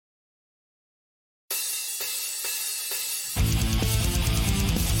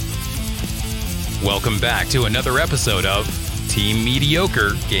Welcome back to another episode of Team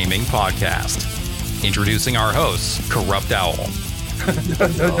Mediocre Gaming Podcast. Introducing our hosts, Corrupt Owl.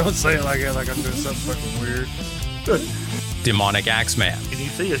 Don't say it like that, like I'm doing something fucking weird. Demonic Axeman. If you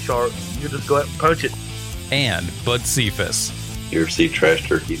see a shark, you just go out and punch it. And Bud Cephas. You ever see Trash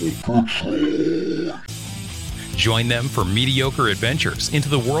Turkey? Join them for mediocre adventures into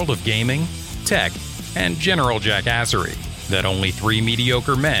the world of gaming, tech, and general jackassery that only three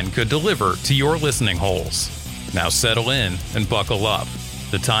mediocre men could deliver to your listening holes. Now settle in and buckle up.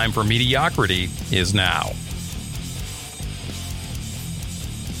 The time for mediocrity is now.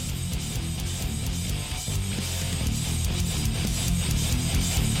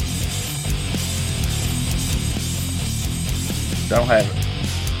 Don't have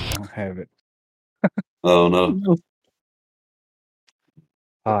it. Don't have it. Oh no.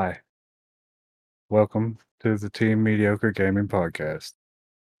 Hi. Welcome to the Team Mediocre Gaming Podcast.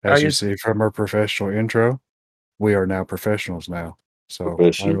 How As you- you see from our professional intro, we are now professionals now. So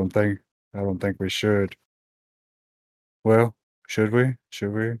Professional. I don't think we should. Well, should we?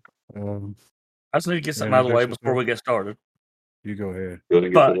 Should we? I just need to get something out of the way before we get started. You go ahead. Go to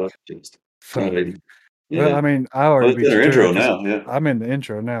get Fuck. that off your chest. Fuck. Alrighty. Well, Yeah. I mean, I Well, already it's beat in you our to intro it 'cause now, yeah. I'm in the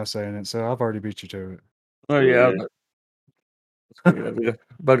intro now saying it, so I've already beat you to it. Oh yeah, Yeah.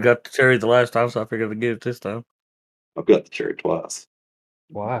 Bud got the cherry the last time, so I figured I'd get it this time. I've got the cherry twice.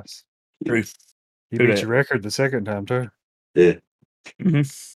 Twice. Three. You Who beat dat? your record the second time too. Yeah.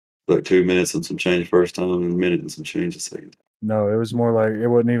 Mhm. Like 2 minutes and some change first time and a minute and some change the second time. No, it was more like it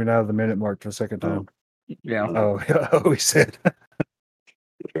wasn't even out of the minute mark the second time. Yeah. Oh, oh, he said.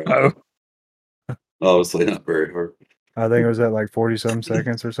 Oh, Obviously not very hard. I think it was at like 40 some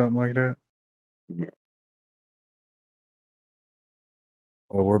seconds or something like that.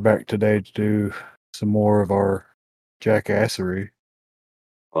 Well, we're back today to do some more of our jackassery.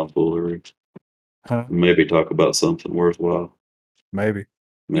 Tomfoolery. Huh? Maybe talk about something worthwhile. Maybe.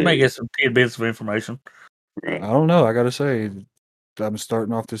 you may get some tidbits of information. Right. I don't know. I gotta say, I'm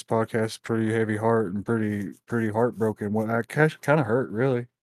starting off this podcast pretty heavy heart and pretty heartbroken. Well, I kind of hurt, really.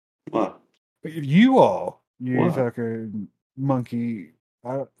 Wow. You all, you Wow. fucking monkey,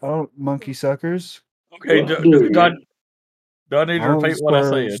 I don't monkey suckers. Okay, Well, do I need to repeat what I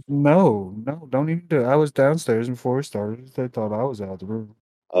said? No, don't even do it. I was downstairs before we started. They thought I was out of the room.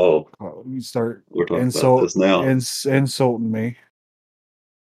 Oh, You start we're talking about this now. insulting me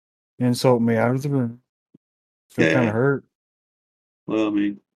out of the room. Feel Yeah. kind of hurt. Well, I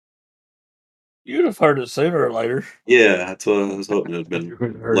mean, You'd have heard it sooner or later. yeah, that's what I was hoping it had been You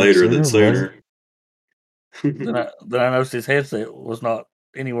would have heard it later than sooner, sooner. Then I noticed his headset was not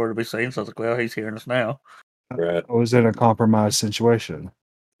anywhere to be seen, so I was like, well, he's hearing us now. Right. I was in a compromised situation.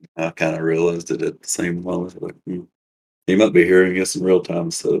 I kind of realized it at the same moment. Like, he might be hearing us in real time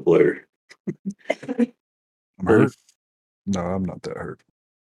instead of later. I'm hurt. No, I'm not that hurt.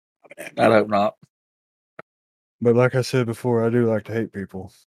 I hope not. But like I said before, I do like to hate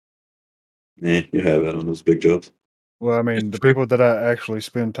people. Yeah, you have that on those big jobs. Well, I mean, the people that I actually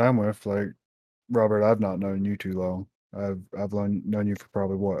spend time with, like Robert, I've not known you too long. I've known you for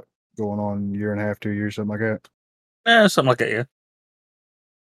probably what, going on 1.5, 2 years, something like that. Something like that, yeah.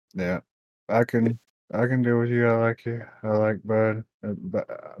 Yeah, I can deal with you. I like you. I like Bud. But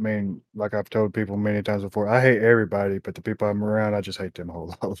I mean, like I've told people many times before, I hate everybody, but the people I'm around, I just hate them a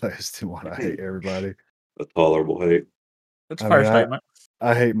whole lot less than what I hate everybody. A tolerable hate. That's I a fair mean, statement.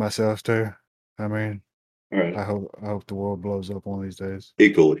 I hate myself too. I mean, All right. I hope the world blows up one of these days.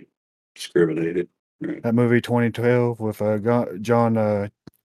 Equally discriminated. Right. That movie 2012 with John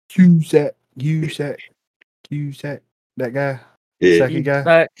Cusack, that guy, Yeah. Saki guy.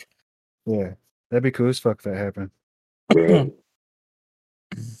 Back. Yeah, that'd be cool as fuck if that happened. Right.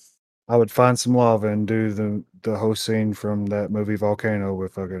 I would find some lava and do the whole scene from that movie Volcano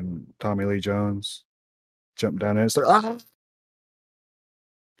with fucking Tommy Lee Jones. Jump down there and start, ah!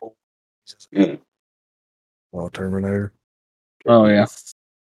 Yeah. Oh, Terminator. Oh, yeah.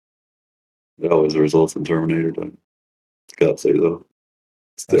 It always results in Terminator. Don't gotta say though.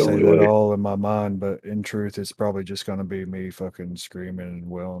 It's I the say only that way. all in my mind, but in truth, it's probably just going to be me fucking screaming and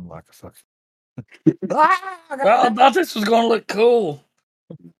wailing like a fucking. I thought this was going to look cool.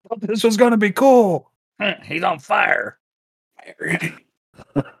 This was going to be cool. He's on fire.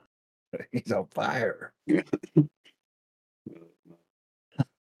 He's on fire.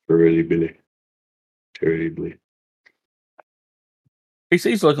 Terribly. Terribly.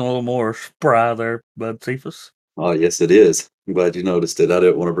 PC's looking a little more spry there, Bud Cephas. Oh, yes, it is. I'm glad you noticed it. I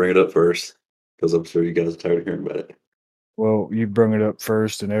didn't want to bring it up first because I'm sure you guys are tired of hearing about it. Well, you brung it up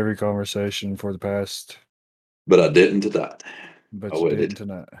first in every conversation for the past. But I didn't tonight. but I you didn't waited.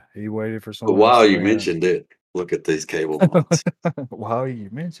 tonight. He waited for But someone else while to you bring it mentioned it, look at these cable mods. up. Wow, you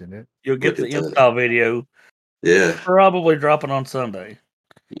mentioned it. You'll get Look the at that. install video Yeah. probably dropping on Sunday.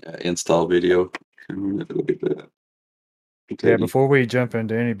 Yeah. Install video. Look at that. Yeah, before we jump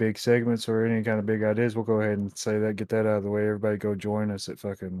into any big segments or any kind of big ideas, we'll go ahead and say that, get that out of the way. Everybody go join us at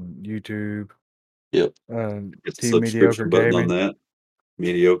fucking YouTube. Yep. Team Get the subscription Mediocre button on Gaming. that.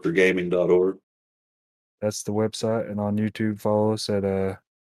 MediocreGaming.org. That's the website. And on YouTube, follow us at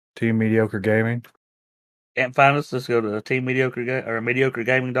Team Mediocre Gaming. Can't find us, just go to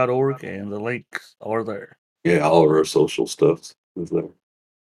mediocregaming.org and the links are there. Yeah, all of our social stuff is there.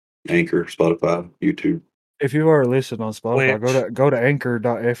 Anchor, Spotify, YouTube. If you are listening on Spotify, Which- go to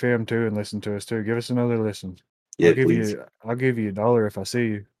anchor.fm too and listen to us too. Give us another listen. Yeah, I'll give please. you $1 if I see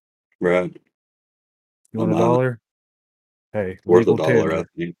you. Right. You want Online. $1? Hey, Worth legal $1, tender. I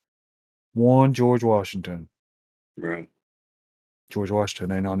think. One George Washington. Right. George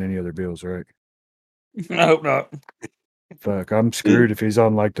Washington ain't on any other bills, right? I hope not. Fuck, I'm screwed if he's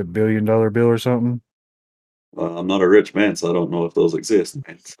on like the $1 billion bill or something. I'm not a rich man, so I don't know if those exist.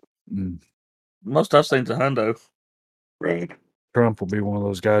 Most I've seen's a hundo. Right. Trump will be one of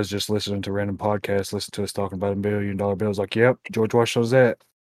those guys just listening to random podcasts, listen to us talking about $1 billion bills. Like, yep, George Washington's that.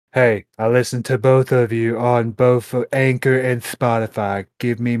 Hey, I listened to both of you on both Anchor and Spotify.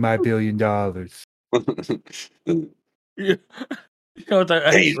 Give me my $1 billion. You know what that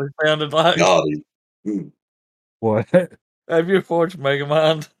actually sounded like? Gaudy. Mm. What? Have you watched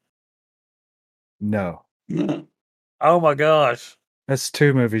Megamind? No. No. Oh my gosh. That's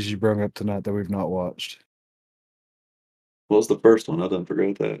 2 movies you brought up tonight that we've not watched. What was the first one? I done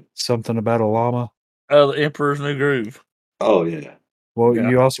forgot that. Something about a llama. The Emperor's New Groove. Oh, yeah. Well, Yeah.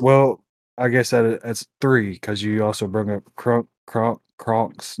 you also I guess that's 3 because you also brought up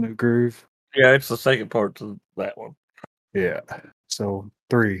Kronk's New Groove. Yeah, it's the second part to that one. Yeah. So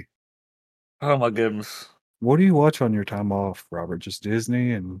 3. Oh my goodness. What do you watch on your time off, Robert? Just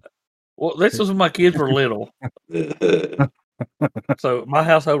Disney and Well, this was when my kids were little. So my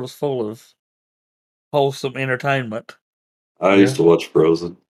household was full of wholesome entertainment. I used to watch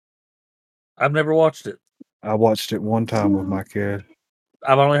Frozen. I've never watched it. I watched it one time with my kid.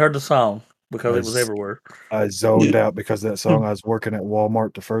 I've only heard the song because it was Nice. everywhere. I zoned out because of that song. I was working at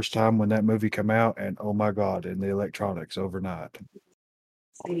Walmart the first time when that movie came out, and oh my god, in the electronics overnight.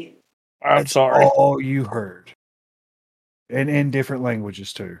 I'm That's sorry. all you heard. And in different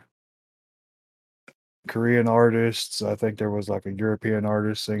languages too. Korean artists. I think there was like a European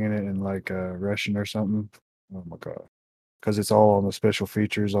artist singing it in like Russian or something. Oh my god. Because it's all on the special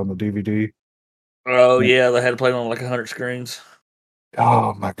features on the DVD. Oh yeah, they had to play it on like 100 screens.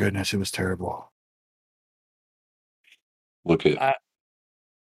 Oh my goodness, it was terrible. Look at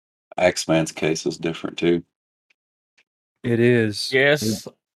Axeman's case is different too. It is. Yes,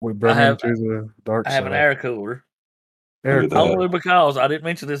 We bring him to the dark I side. have an air cooler. Air Look at cooler. Only because I didn't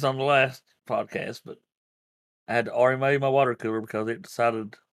mention this on the last podcast, but I had to RMA my water cooler because it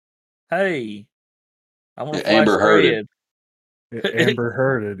decided, hey, I want to flash Amber heard red. Amber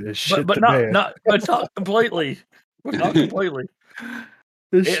heard it. It shit But the not bed. not completely. But not completely.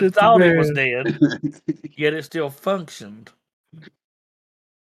 It It shit the thought it was bed. dead, yet it still functioned.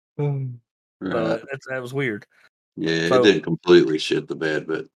 So Right. that was weird. Yeah, So- it didn't completely shit the bed,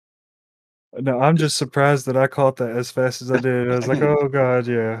 but No, I'm just surprised that I caught that as fast as I did. I was like, oh god,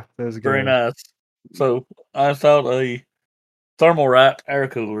 yeah, that was Very good. nice. So I installed a Thermalright air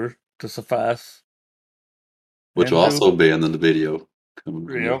cooler to suffice. which And will also be in the video coming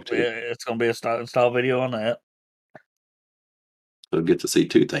on Yep, YouTube. it's going to be a install video on that. So get to see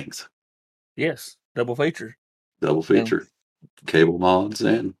 2 things. Yes, double feature. Double feature. Cable mods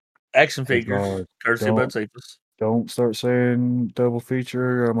and Action Oh, figures, God. courtesy of Bud Cephas. Don't start saying double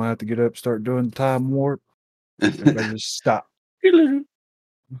feature. I'm gonna have to get up, start doing the time warp. Everybody just stop. The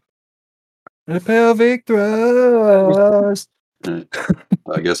pelvic thrust.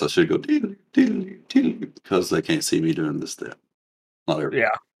 I guess I should go because they can't see me doing this step. Not everybody. Yeah,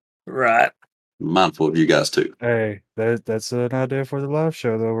 right. Mindful of you guys too. Hey, that's an idea for the live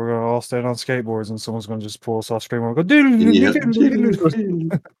show though. We're gonna all stand on skateboards and someone's gonna just pull us off screen and go Yeah.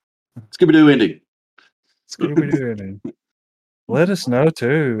 Scooby-Doo ending. Scooby-Doo. Let us know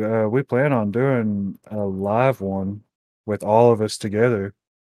too. We plan on doing a live one with all of us together.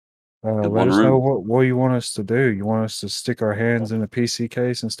 Let one us know room. what you want us to do. You want us to stick our hands in a PC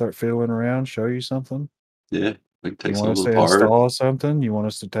case and start feeling around, show you something? Yeah, we can take You some want of us it to apart. install something? You want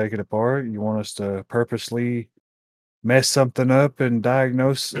us to take it apart? You want us to purposely mess something up and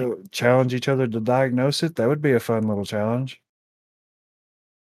challenge each other to diagnose it? That would be a fun little challenge.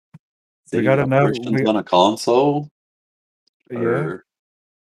 We The gotta know. operations on a console. Yeah. Or,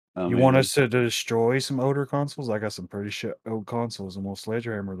 I You want mean, us to destroy some older consoles? I got some pretty shit old consoles, and we'll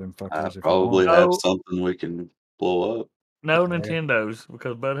sledgehammer them I fuckers if you probably want. have No, something we can blow up. no Yeah. Nintendos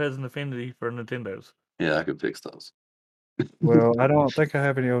because Bud has an affinity for Nintendos. Yeah, I could fix those. Well, I don't think I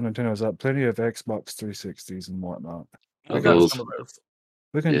have any old Nintendos. I have plenty of Xbox 360s and whatnot. I Are got those? some of those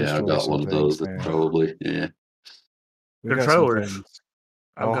We can Yeah, I destroy got some one of things, those. man. Probably. Yeah. We got some controllers. things.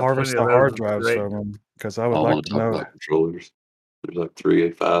 I've I'll got harvest plenty the of hard those. drives Great. from them because I I would don't like want to to talk know. about controllers. There's like 3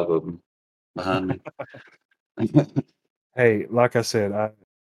 or 5 of them behind me. Hey, like I said, I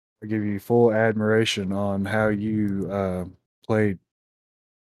give you full admiration on how you played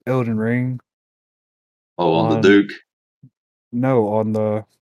Elden Ring Oh, on the on Duke. on the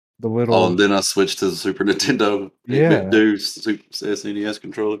Oh, little and then I switched to the Super Nintendo 8-bit yeah. Duke Super SNES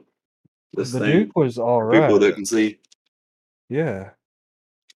controller. This The Duke thing was all for people right. that can see. Yeah.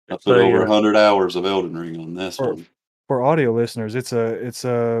 I It's put over a 100 hours of Elden Ring on this For one. for audio listeners, it's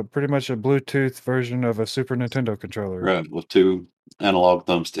a pretty much a Bluetooth version of a Super Nintendo controller. Right, with 2 analog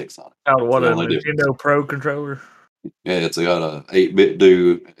thumbsticks on it. out of what The a only difference. Nintendo Pro controller. Yeah, it's got a 8-bit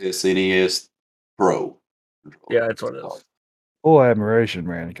Duke SNES Pro controller. Yeah, that's what it is. Full admiration,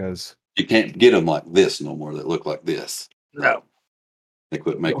 man, because You can't get them like this no more that look like this. No, They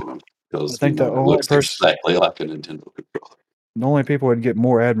quit making them I because, think the it only looks person exactly like a Nintendo controller. the only people would get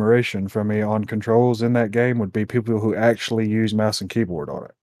more admiration from me on controls in that game would be people who actually use mouse and keyboard on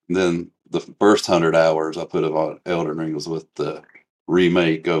it. And then the first 100 hours I put on Elden Ring was with the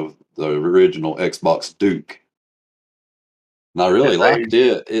remake of the original Xbox Duke. And I really liked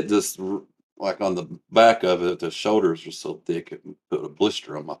it. It just, like on the back of it, the shoulders were so thick it put a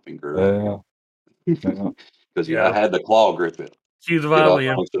blister on my finger. Yeah. Because I Yeah. had the claw grip it. cue the Get off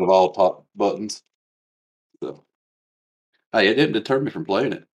violin. instead of all top buttons. So, hey, it didn't deter me from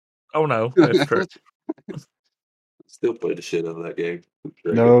playing it. Oh no, that's true. Still played the shit out of that game.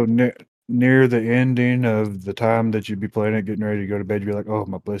 No, near the ending of the time that you'd be playing it, getting ready to go to bed, you'd be like, "Oh,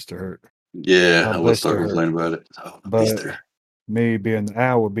 my blister hurt." Yeah, My I would start blister hurt. complaining about it. Oh, my But blister. me being the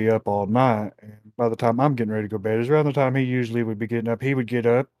owl would be up all night, and by the time I'm getting ready to go to bed, is around the time he usually would be getting up. He would get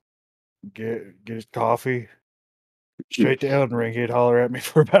up, get his coffee, straight to Elden Ring. He'd holler at me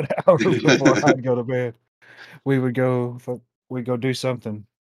for about an hour before I'd go to bed. We would go, we'd go do something.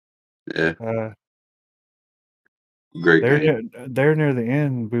 Yeah, Uh, great game. there near the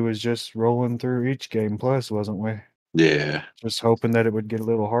end, we was just rolling through each game plus, wasn't we? Yeah, Just hoping that it would get a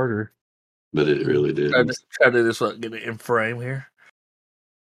little harder. but it really did. Try to do this one, get it in frame here.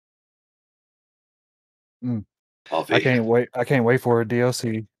 Coffee. I can't wait for a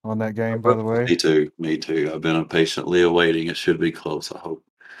DLC on that game, by the way. Me too. Me too. I've been impatiently awaiting. It should be close, I hope.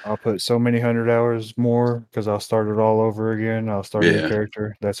 I'll put so many 100 hours more because I'll start it all over again. I'll start a new Yeah.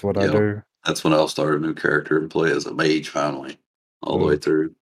 character. That's what I Yep. do. That's when I'll start a new character and play as a mage finally, all the way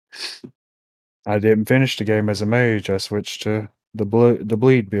through. I didn't finish the game as a mage. I switched to the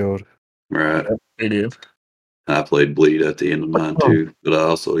bleed build. Right. It did. I played bleed at the end of mine too, but I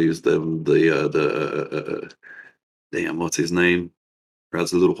also used damn, what's his name?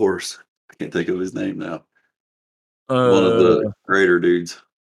 Rides a little horse. I can't think of his name now. One of the greater dudes.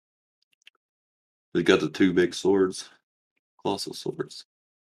 He got the 2 big swords, colossal swords.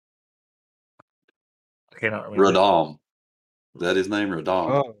 I cannot remember. Radam. Is that his name? Radam.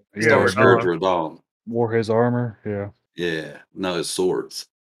 Oh, Star Scourge Radam. Radam. Wore his armor. Yeah. Yeah. No, his swords.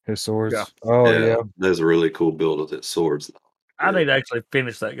 His swords. Yeah. Oh, yeah. There's a really cool build of his swords. I need to actually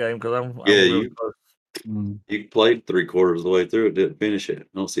finish that game because I'm Yeah, really close. You played 3/4 of the way through it, didn't finish it. I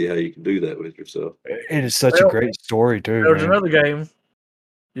don't see how you can do that with yourself. It is such a great story, too. There was Man. another game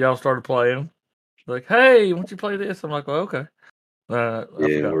y'all started playing. Like, hey, why don't you play this? I'm like, well, okay. I Yeah,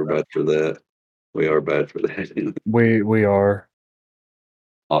 forgot we're about bad for that. We are bad for that. We are.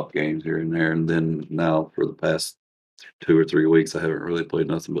 Op games here and there, and then now for the past 2 or 3 weeks, I haven't really played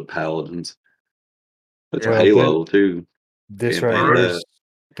nothing but Paladins. That's Well, Halo too. This right Campaign here that. is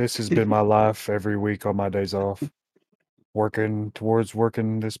this has been my life every week on my days off. Working towards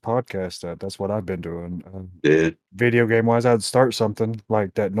working this podcast out. That's what I've been doing. Yeah, Video game wise, I'd start something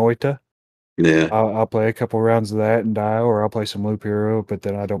like that Noita. yeah, I'll play a couple rounds of that and die, or I'll play some Loop Hero, but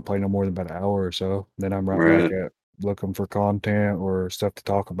then I don't play no more than about an hour or so. Then I'm right back right. at looking for content or stuff to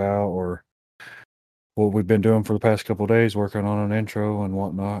talk about, or what we've been doing for the past couple of days, working on an intro and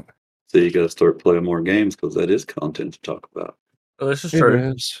whatnot. So you got to start playing more games because that is content to talk about. Oh, this is It true.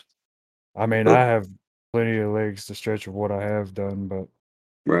 is. I mean, Oh. I have plenty of legs to stretch of what I have done, but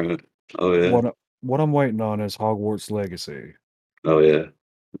Right. Oh yeah. what I'm waiting on is Hogwarts Legacy. Oh yeah.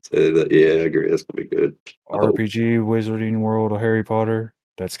 I'd say that. Yeah, I agree. That's gonna be good. I hope. RPG Wizarding World of Harry Potter.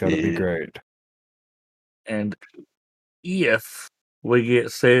 That's got to be Yeah. great. And if we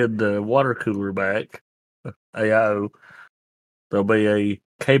get said water cooler back, AIO, there'll be a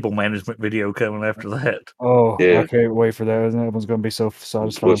cable management video coming after that. Oh, Yeah. I can't wait for that. That one's going to be so We'll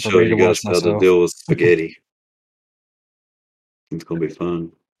satisfying for show me to you guys watch how to myself. deal with spaghetti. It's gonna be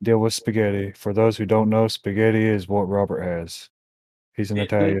fun. Deal with spaghetti. For those who don't know, spaghetti is what Robert has. He's an Yeah.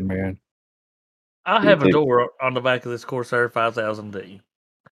 Italian man. I You have a think- door on the back of this Corsair 5000D,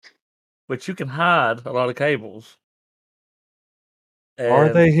 but you can hide a lot of cables. Are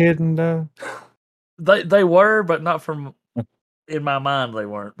And they hidden though? They were, but not from in my mind. They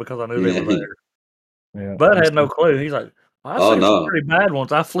weren't because I knew they were there. Yeah. Bud had no clue. He's like, "I Oh, seen some no. pretty bad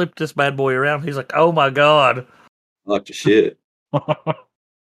ones." I flipped this bad boy around. He's like, "Oh my god!" I like the shit.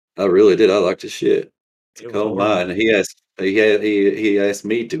 I really did. I like the shit. It was Oh horrible. my! And he asked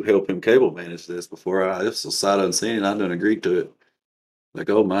me to help him cable manage this before this was sight unseen, and I didn't agree to it. Like,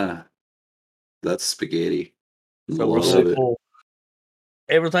 oh my, that's spaghetti. So I we're love going to it. pull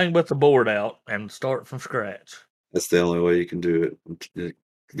everything but the board out and start from scratch. That's the only way you can do it.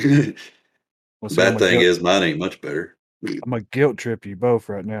 Well, see, Bad thing is, mine ain't much better. I'm a guilt trip you both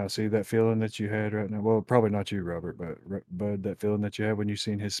right now. See that feeling that you had right now? Well, probably not you, Robert, but Bud, that feeling that you had when you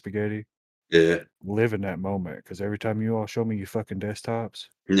seen his spaghetti. Yeah. Live in that moment, because every time you all show me your fucking desktops,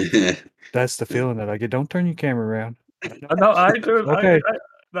 that's the feeling that I get. Don't turn your camera around. No, I ain't doing. Okay.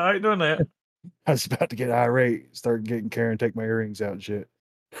 I ain't doing that. I was about to get irate, start getting Karen take my earrings out and shit.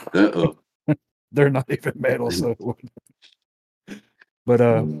 Uh-oh. They're not even metal, so. But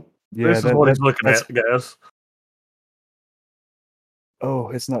yeah, This is what he's looking at, guys. Oh,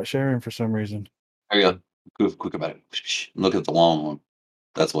 it's not sharing for some reason. There you go. Quick about it. Look at the long one.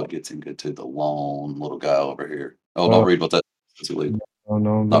 That's what gets him good too. The long little guy over here. Oh, don't read what that is. Oh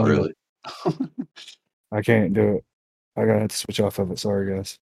no, Not really. I can't do it. I gotta have to switch off of it. Sorry,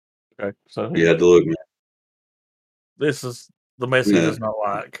 guys. Okay, so You had to look. this is the mess he does not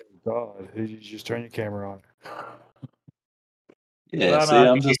like. God, you just turn your camera on. Yeah, Well, see, no, I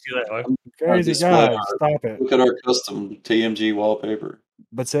I'm can just get you that way. Crazy guys, stop it. Look at our custom TMG wallpaper.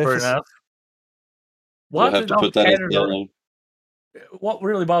 But Seth Fair is, enough. We'll have to put that as download. What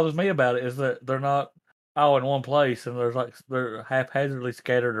really bothers me about it is that they're not all in one place, and they're haphazardly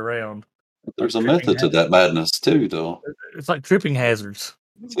scattered around. There's a method to that madness too, though. It's like tripping hazards.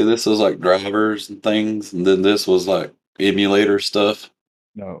 See, this is like drivers and things, and then this was like emulator stuff.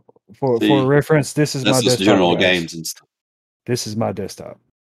 No, for reference, this is my desktop. general guys. games and stuff. This is my desktop.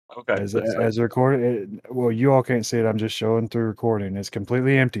 Okay. As recorded, well, you all can't see it. I'm just showing through recording. It's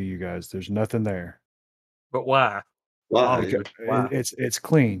completely empty, you guys. There's nothing there. But why? Why? Why? It's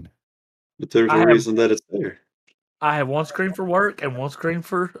clean. But there's a reason that it's there. I have one screen for work and one screen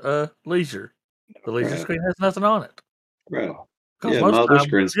for leisure. The leisure screen has nothing on it. Right. Because Yeah, most my of other the time,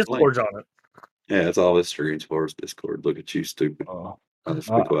 screen's Discord's on it. Yeah, it's all this screen's for is Discord. Look at you, stupid. Oh, I'll just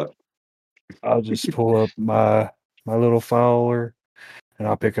be quiet. I'll just pull up my little filer, and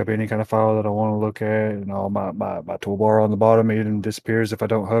I'll pick up any kind of file that I want to look at, and all my toolbar on the bottom even disappears if I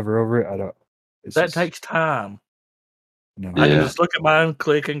don't hover over it. I don't. That takes time. No. I can just look at mine,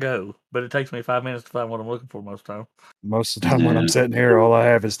 click, and go. But it takes me 5 minutes to find what I'm looking for most of the time. Most of the time when I'm sitting here, all I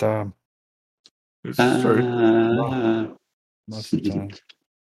have is time. This is true. Most of the time.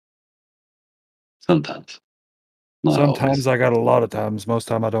 Sometimes. Sometimes I got a lot of times. Most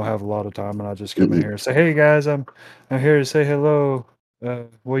time I don't have a lot of time, and I just come in here and say, "Hey guys, I'm here to say hello.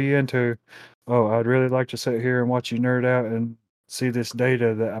 What are you into? Oh, I'd really like to sit here and watch you nerd out and see this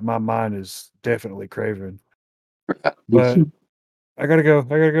data that my mind is definitely craving. But I gotta go. I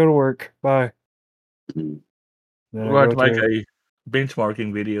gotta go to work. Bye." We'll have to make a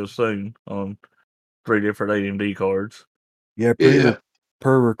benchmarking video soon on 3 different AMD cards. Yeah,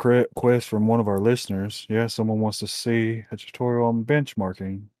 per request from one of our listeners. Yeah, someone wants to see a tutorial on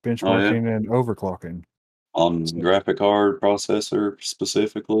benchmarking and overclocking. On graphic card processor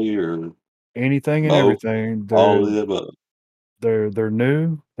specifically, or anything and everything. All of the above. They're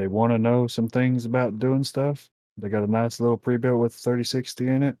new. They want to know some things about doing stuff. They got a nice little pre-built with 3060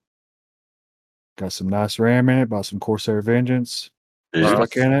 in it. Got some nice RAM in it. Bought some Corsair Vengeance.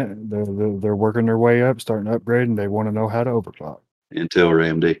 Stuck in it. They're working their way up, starting to upgrade, and they want to know how to overclock. Intel or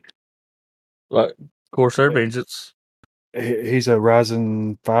AMD. Like Corsair Vengeance. He's a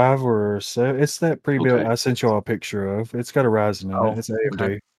Ryzen 5 or 7. It's that pre-built I sent y'all a picture of. It's got a Ryzen in it. It's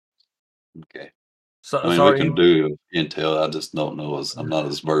AMD. Okay. So, I mean, we can do Intel. I just don't know. I'm not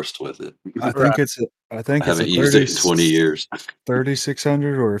as versed with it. I think I haven't used it in 20 years.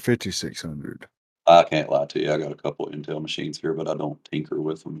 3600 or 5600. I can't lie to you. I got a couple of Intel machines here, but I don't tinker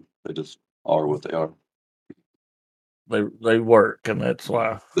with them. They just are what they are. They work, and that's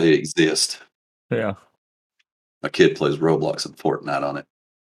why they exist. Yeah. My kid plays Roblox and Fortnite on it.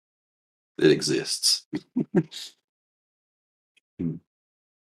 It exists.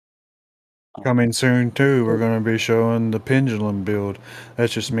 Coming soon too, we're going to be showing the pendulum build.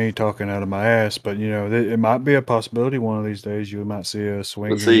 That's just me talking out of my ass, but it might be a possibility one of these days you might see a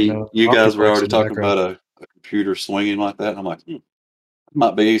swinging. But see, you guys were Optiplex already in the talking background. about a computer swinging like that. And I'm like,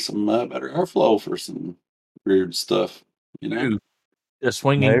 might be some better airflow for some weird stuff. You know, A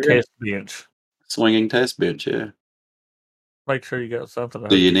swinging Maybe. test bench. swinging test bench. Yeah. Make sure you got something.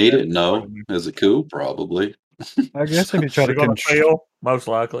 Do you need it? No. Is it cool? Probably. I guess if you try You're to gonna fail, most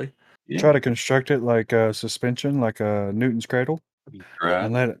likely. try to construct it like a suspension, like a Newton's cradle, Right.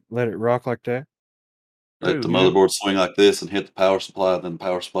 and let it rock like that. Let the motherboard swing like this and hit the power supply, then the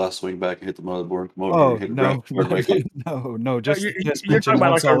power supply swing back and hit the motherboard and come over here and hit the graphics card and make it. No, just you're talking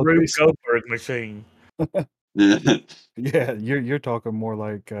about like a Rube Goldberg machine. Yeah, you're talking more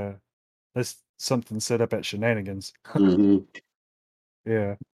like that's something set up at Shenanigans. Mm-hmm.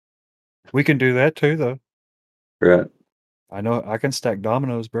 Yeah, we can do that too, though. Right. I know I can stack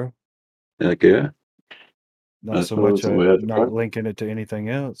dominoes, bro. Heck yeah. Not so much not linking it to anything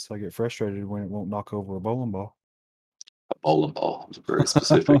else. I get frustrated when it won't knock over a bowling ball. A bowling ball is very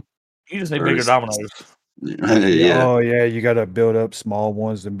specific. You just need bigger dominoes. Yeah. Oh yeah, you got to build up small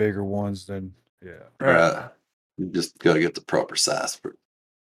ones and bigger ones. Then Right. You just got to get the proper size for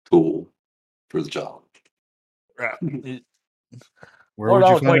tool for the job. Right. Where would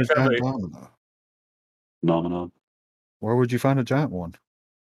you find a giant domino? Phenomenon. Where would you find a giant one?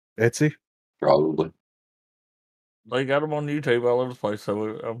 Etsy? Probably. They got them on YouTube all over the place,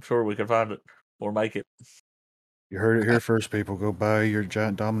 so I'm sure we can find it or make it. You heard it here first, people. Go buy your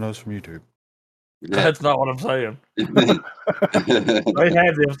giant dominoes from YouTube. Yeah. That's not what I'm saying. They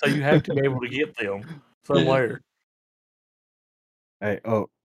have them, so you have to be able to get them somewhere. Hey,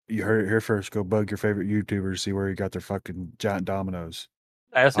 you heard it here first. Go bug your favorite YouTuber to see where he got their fucking giant dominoes.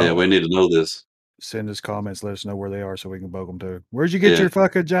 Yeah, we need to know this. Send us comments. Let us know where they are so we can bug them too. Where'd you get your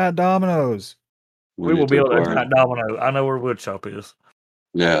fucking giant dominoes? We will build a giant domino. I know where Woodshop is.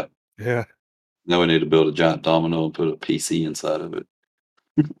 Yeah. Yeah. Now we need to build a giant domino and put a PC inside of it.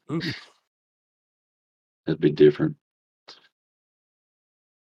 That'd be different.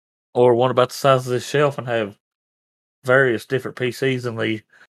 Or one about the size of this shelf and have various different PCs in the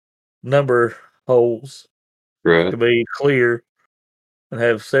number holes to be clear and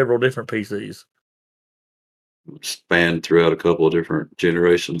have several different PCs. Span throughout a couple of different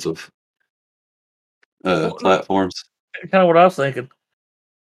generations of platforms. Kind of what I was thinking.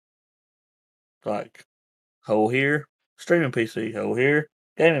 Like, hole here, streaming PC, hole here,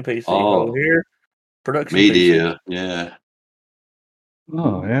 gaming PC, hole here, production media, PC. Yeah.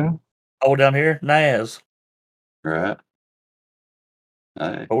 Oh, yeah. Hole down here, NAS. Right.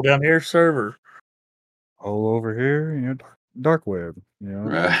 Hole down here, server. Hole over here, dark web,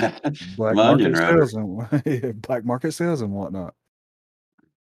 Right. black market sales and black market sales and whatnot.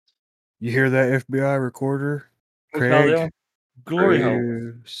 You hear that FBI recorder, Craig? Glory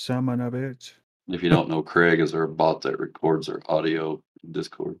hole. Son of a bitch. If you don't know, Craig is our bot that records our audio in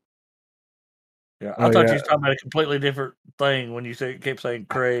Discord. Yeah, I thought you were talking about a completely different thing when you kept saying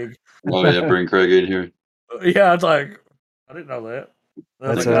Craig. Oh yeah, bring Craig in here. Yeah, I was like, I didn't know that.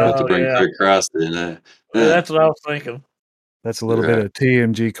 That's have to bring Craig Christ in there. That's what I was thinking. That's a little bit of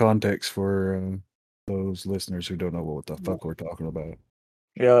TMG context for those listeners who don't know what the fuck we're talking about.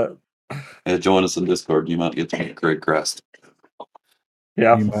 Yeah. Join us in Discord. You might get to meet Craig Christ.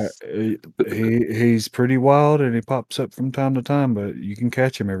 Yeah. You might, he's pretty wild and he pops up from time to time, but you can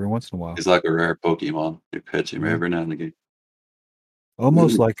catch him every once in a while. He's like a rare Pokemon. You catch him every now and again.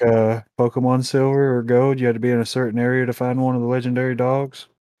 Almost like Pokemon Silver or Gold. You had to be in a certain area to find one of the legendary dogs.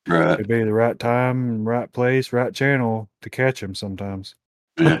 Right. It'd be the right time, right place, right channel to catch him sometimes.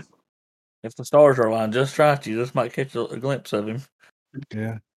 Yeah. If the stars are aligned just right, you just might catch a glimpse of him.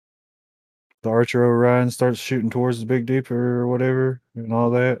 Yeah. The Archer Orion starts shooting towards the Big Deep or whatever and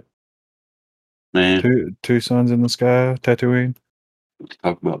all that. Man. Two suns in the sky, Tatooine.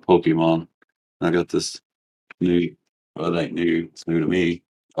 Talk about Pokemon. I got this new, well, it ain't new, it's new to me,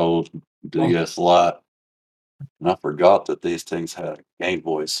 old DS Lite. And I forgot that these things had a Game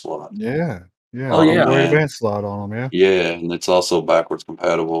Boy slot. Yeah. Yeah. Oh, yeah. Game Boy Advance slot on them, yeah. Yeah, and it's also backwards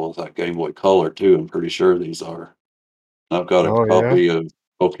compatible with that Game Boy Color, too. I'm pretty sure these are. I've got a copy of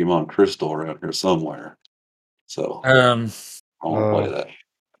Pokemon Crystal around here somewhere. So, I want to play that.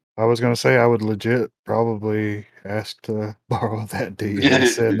 I was going to say I would legit probably ask to borrow that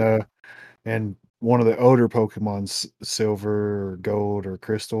DS and one of the older Pokemon, Silver or Gold or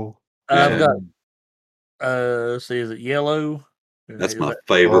Crystal. I've got, is it Yellow? That's my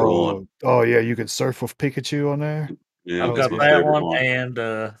favorite one. Oh yeah, you could surf with Pikachu on there. Yeah, I've that's got my that favorite one and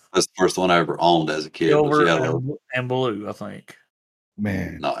That's the first one I ever owned as a kid. Was silver yellow. and blue, I think.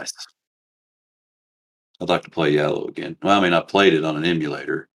 Man, Nice. I'd like to play yellow again. Well, I mean, I played it on an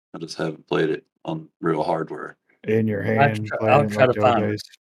emulator. I just haven't played it on real hardware. in your hand, I'll playing it try like to the old find it. days.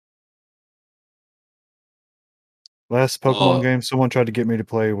 Last Pokemon game someone tried to get me to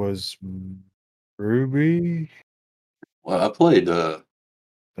play was Ruby, Well, I played I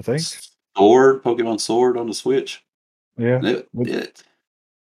think. Pokemon Sword on the Switch. Yeah.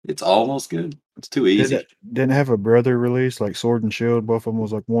 It's almost good. It's too easy. Didn't have a brother release like Sword and Shield. Both of them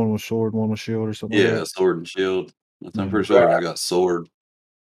was like one was Sword, one was Shield, or something like Yeah, that. Sword and Shield. I'm Yeah. pretty sure I got Sword.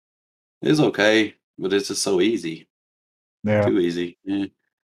 It's okay, but it's just so easy. Yeah. Too easy. Yeah.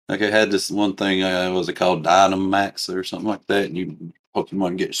 Like I had this one thing, was it called Dynamax or something like that? And you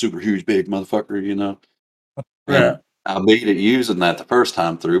Pokemon get super huge, big motherfucker, you know. Yeah. And I beat it using that the first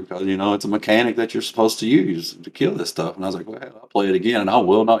time through because it's a mechanic that you're supposed to use to kill this stuff. And I was like, well, I'll play it again, and I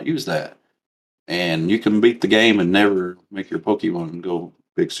will not use that. And you can beat the game and never make your Pokemon go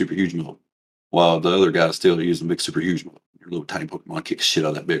big super huge mode, while the other guy's still using big super huge mode. Your little tiny Pokemon kicks shit out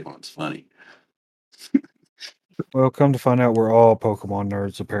of that big one. It's funny. Well, come to find out, we're all Pokemon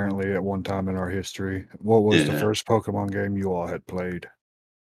nerds apparently at one time in our history. What was the first Pokemon game you all had played?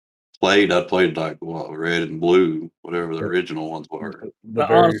 I played like Red and Blue, whatever the original ones were.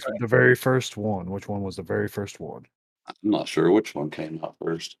 The very first one. Which one was the very first one? I'm not sure which one came out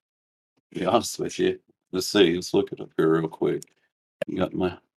first. To be honest with you, let's see. Let's look it up here real quick. You got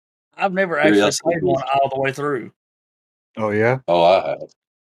my. I've never actually played one all the way through. Oh yeah. Oh, I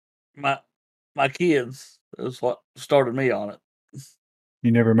have. My kids is what started me on it.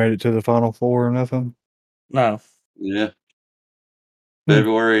 You never made it to the Final Four or nothing? No. Yeah.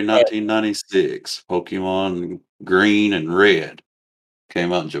 February 1996, Pokemon Green and Red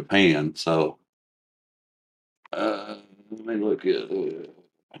came out in Japan. So, let me look at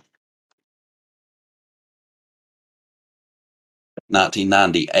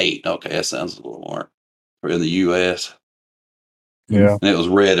 1998. Okay, that sounds a little more. In the U.S. Yeah. And it was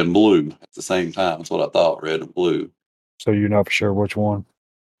Red and Blue at the same time. That's what I thought, Red and Blue. So you're not for sure which one?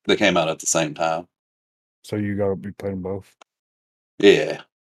 They came out at the same time. So you got to be playing both. Yeah.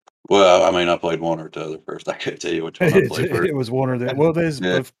 Well, I mean, I played one or the other first. I can't tell you which one I played first. It was one or the. Well, there's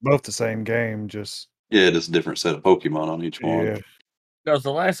both the same game, just just a different set of Pokemon on each one. Yeah. Because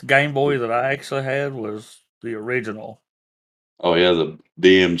the last Game Boy that I actually had was the original. Oh yeah, the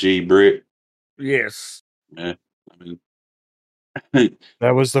DMG brick. Yes. Yeah. I mean,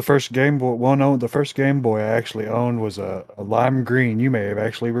 that was the first Game Boy. Well, no, the first Game Boy I actually owned was a lime green. You may have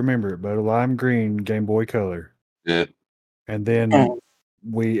actually remembered it, but a lime green Game Boy Color. Yeah. And then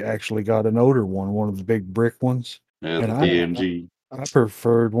we actually got an older one of the big brick ones. Yeah, and the DMG. I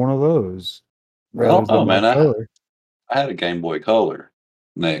preferred one of those. Well, oh man, I had a Game Boy Color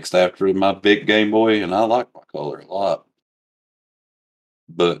next after my big Game Boy, and I like my Color a lot.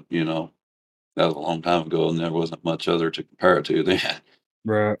 But that was a long time ago, and there wasn't much other to compare it to then.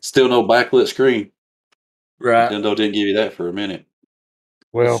 Right. Still no backlit screen. Right. Nintendo didn't give you that for a minute.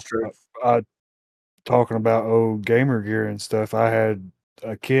 Well, talking about old gamer gear and stuff, I had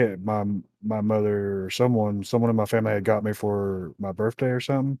a kit my mother or someone in my family had got me for my birthday or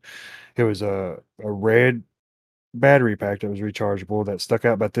something. It was a red battery pack that was rechargeable that stuck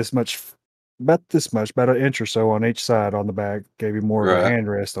out about this much, about an inch or so on each side on the back, gave you more of a hand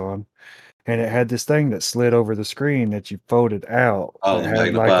rest on. And it had this thing that slid over the screen that you folded out. Oh, that the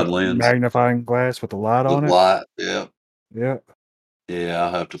had magnifying lens. Magnifying glass with a light on it. Light, yeah. Yeah. Yeah,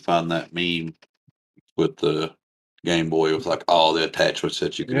 I'll have to find that meme with the Game Boy with like all the attachments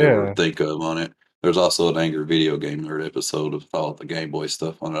that you could ever think of on it. There's also an Angry Video Game Nerd episode of all the Game Boy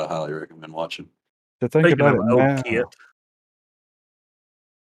stuff on it. I highly recommend watching. To think about it now. Kit.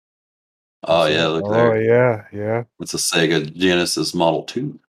 Oh yeah, look there. Oh yeah, yeah. It's a Sega Genesis Model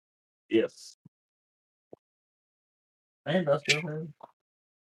 2. Yes. And I still have.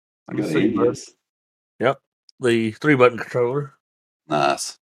 I got this. Yep. The 3-button controller.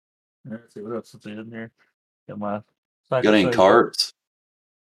 Nice. Let's see what else is in here. Got any carts?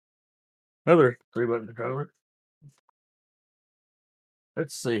 Another 3-button controller.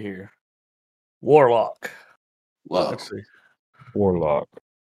 Let's see here. Warlock. Wow. Let's see. Warlock.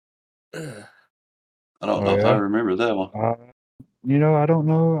 I don't know if I remember that one. I don't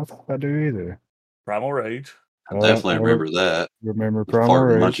know if I do either. Primal Rage. I definitely remember that. Remember Primal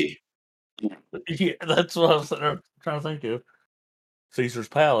Rage. Monkey. Yeah, that's what I was trying to think of. Caesar's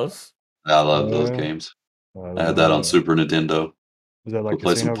Palace. I love those games. I had that on Super Nintendo. Was that like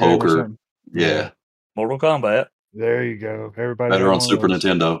play some poker? Yeah. Mortal Kombat. There you go. Everybody Better had on one Super of those.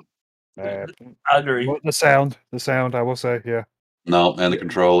 Nintendo. Uh, I agree. well, the sound, I will say, yeah. No, and the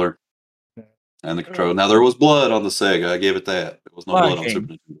controller. Yeah. And the controller. Now, there was blood on the Sega. I give it that. There was no Lion blood on King.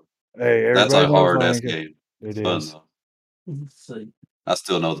 Super Nintendo. Hey, That's everybody a knows hard Lion ass King. game. It It's fun, is. though. Let's see. I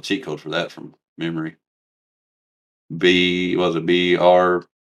still know the cheat code for that from memory. BR?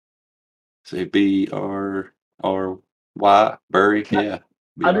 Say BRRY? Bury? Yeah.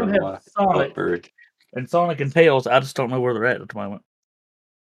 I do have BRY. Sonic Bury. and Sonic and Tails. I just don't know where they're at the moment.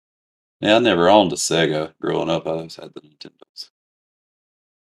 Yeah, I never owned a Sega growing up. I always had the Nintendos.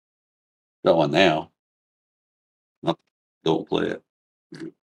 Got one now. Don't play it.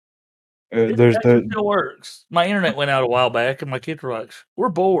 It There's actually the still works. My internet went out a while back, and my kids were like, "We're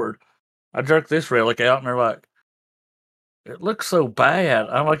bored." I jerked this relic out, and they're like, "It looks so bad."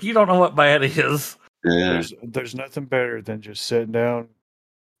 I'm like, "You don't know what bad is." Yeah. there's nothing better than just sitting down,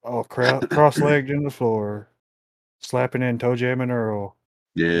 all cross-legged in the floor, slapping in Toe Jam and Earl,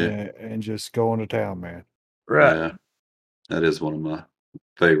 Yeah. and just going to town, man. Right. Yeah. That is one of my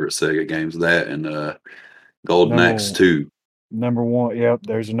favorite Sega games. That and Golden Number Axe 2. number one, yep.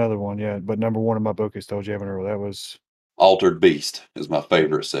 There's another one, yeah. But number one in my book is Toe Jam and Earl. That was Altered Beast is my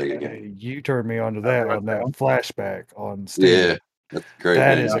favorite Sega game. you turned me onto I that like on that that one. flashback on Steam. Yeah. That's a great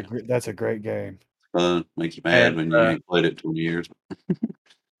That game. is that's a great game. Fun. Make you mad And when you ain't played it 20 years.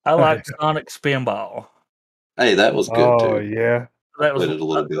 I like Sonic Spinball. Hey, that was good Oh too. yeah. That was Played it a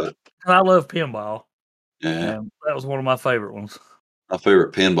little bit. I love pinball, Yeah. and that was one of my favorite ones. My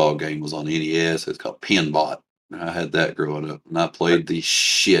favorite pinball game was on NES. It's called Pinbot. I had that growing up, and I played the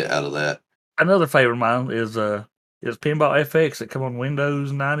shit out of that. Another favorite of mine is Pinball FX that come on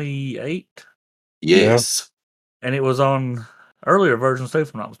Windows 98. Yes. And it was on earlier versions too,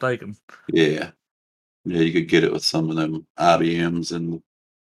 if I'm not mistaken. Yeah. Yeah, you could get it with some of them IBMs and the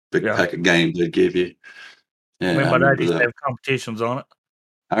big pack of games they give you. Yeah, My I dad remember used to that. have competitions on it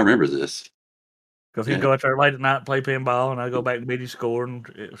I remember this. because he'd go out there late at night and play pinball, and I'd go back and beat his score, and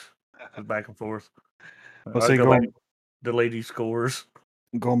it was back and forth. Well, I'd see, go back and delete his scores.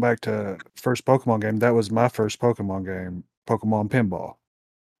 going back to first Pokemon game, that was my first Pokemon game, Pokemon Pinball.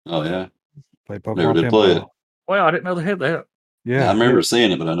 Oh yeah. Played Never Pokemon did play it. Pinball. Well, I didn't know they had that. Yeah, I remember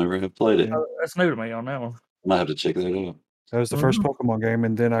seeing it, but I never have played it. Yeah. That's new to me on that one. I might have to check that out. That was the first Pokemon game,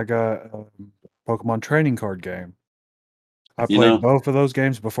 and then I got Pokemon trading card game. I played both of those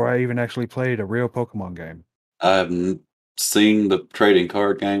games before I even actually played a real Pokemon game. I've seen the trading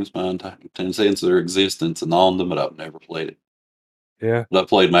card games my entire since their existence and on them, but I've never played it. Yeah. But I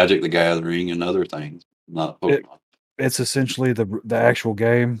played Magic the Gathering and other things, not Pokemon. It's essentially the actual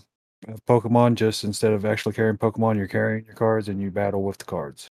game of Pokemon, just instead of actually carrying Pokemon, you're carrying your cards and you battle with the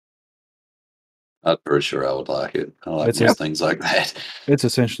cards. I'm pretty sure I would like it. I like most things like that. It's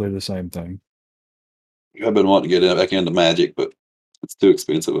essentially the same thing. I've been wanting to get back into Magic, but it's too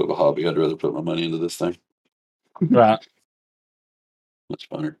expensive of a hobby. I'd rather put my money into this thing. Right. Much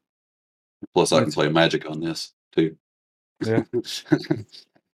funner. Plus, I can play Magic on this too. Yeah.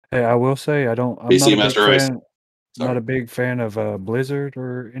 Hey, I will say I'm PC Master Race. Not a big fan of Blizzard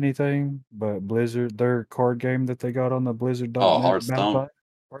or anything, but Blizzard, their card game that they got on the Blizzard.net Hearthstone.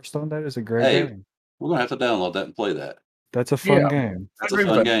 Hearthstone, that is a great game. We're gonna have to download that and play that. That's a fun game. That's a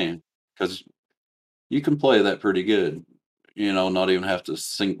fun game because you can play that pretty good. You know, not even have to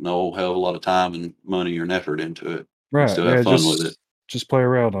sink no hell of a lot of time and money or effort into it. Right. Still have fun with it. Just play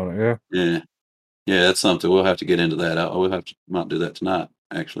around on it. Yeah. Yeah, that's something we'll have to get into that. We'll might do that tonight,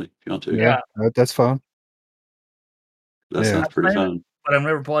 actually, if you want to. Yeah, that's fun. That sounds pretty fun. But I've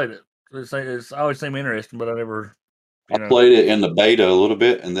never played it. It's always seemed interesting, but I never. I played it in the beta a little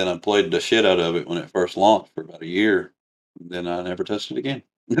bit, and then I played the shit out of it when it first launched for about a year. Then I never touched it again.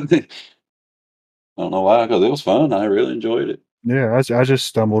 I don't know why, because it was fun. I really enjoyed it. Yeah, I just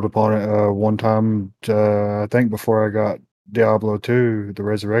stumbled upon it one time, I think before I got Diablo 2, The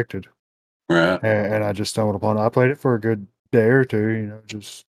Resurrected. Right. And I just stumbled upon it. I played it for a good day or two,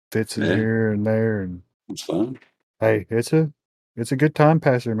 just fits in here and there. And it's fun. Hey, it's a good time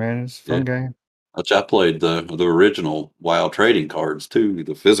passer, man. It's a fun game. Which I played the original WoW trading cards too,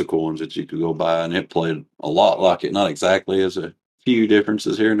 the physical ones that you could go buy, and it played a lot like it. Not exactly, as a few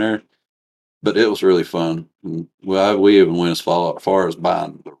differences here and there, but it was really fun. And, we even went as far as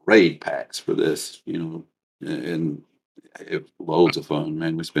buying the raid packs for this, and it was loads of fun,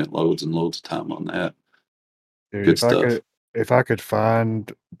 man. We spent loads and loads of time on that. Dude, Good stuff. If I could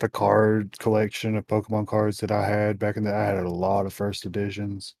find the card collection of Pokemon cards that I had back in I had a lot of first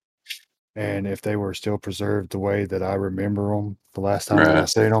editions. And if they were still preserved the way that I remember them the last time that I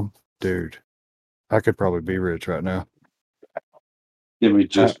seen them, dude, I could probably be rich right now. Give me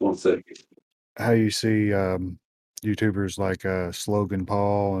just 1 second. How you see YouTubers like Slogan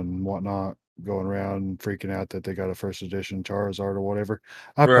Paul and whatnot going around and freaking out that they got a first edition Charizard or whatever.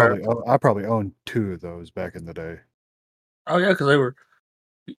 I probably owned 2 of those back in the day. Oh yeah, because they were.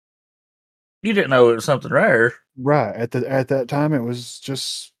 You didn't know it was something rare, right? At that time, it was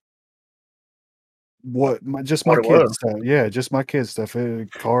just my kids stuff. Yeah, just my kids stuff. It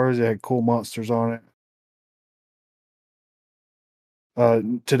had cars. It had cool monsters on it.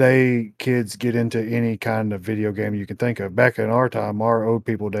 Today, kids get into any kind of video game you can think of. Back in our time, our old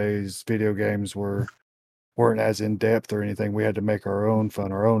people days, video games weren't as in depth or anything. We had to make our own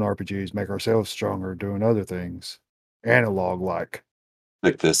fun, our own RPGs, make ourselves stronger, doing other things, analog like.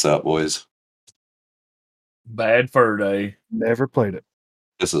 Check this out, boys. Bad Fur Day. Never played it.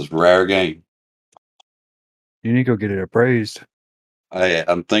 This is rare game. You need to go get it appraised.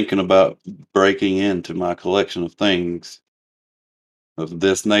 I'm thinking about breaking into my collection of things of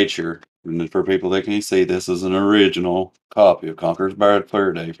this nature. And for people that can't see, this is an original copy of Conker's Bad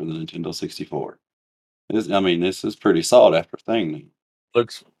Fur Day for the Nintendo 64. This is pretty sought after thing.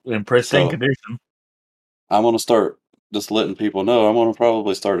 Looks in pristine condition. I'm going to start just letting people know. I'm going to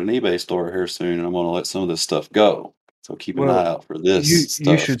probably start an eBay store here soon, and I'm going to let some of this stuff go. So keep an eye out for this stuff.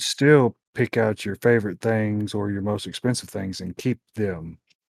 You should still pick out your favorite things or your most expensive things and keep them.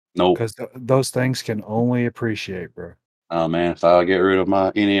 Nope. Because those things can only appreciate, bro. Oh man, if I get rid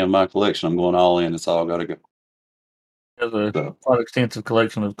of any of my collection, I'm going all in. It's all got to go. There's quite extensive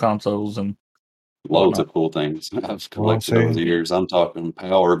collection of consoles and loads of cool things I've collected over the years. I'm talking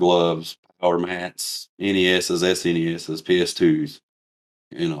Power Gloves, Power Mats, NESs, SNESs, PS2s.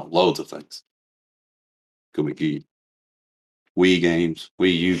 Loads of things. Could be key. Wii games,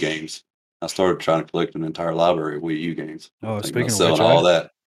 Wii U games. I started trying to collect an entire library of Wii U games. Oh, speaking of selling all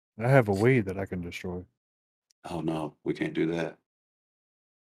that, I have a Wii that I can destroy. Oh no, we can't do that.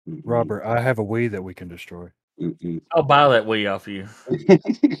 Robert, I have a Wii that we can destroy. I'll buy that Wii off you.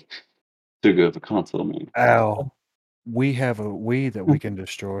 Too good of a console, man. Ow. We have a Wii that we can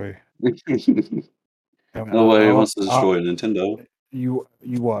destroy. Nobody wants to destroy a Nintendo. You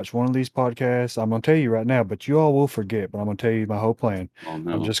watch one of these podcasts. I'm gonna tell you right now, but you all will forget. But I'm gonna tell you my whole plan. Oh,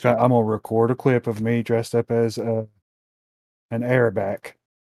 no. I'm gonna record a clip of me dressed up as an airback,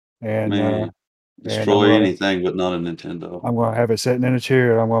 and destroy anything, but not a Nintendo. I'm gonna have it sitting in a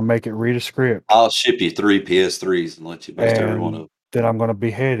chair. And I'm gonna make it read a script. I'll ship you 3 PS3s and let you bust every one of them. Then I'm gonna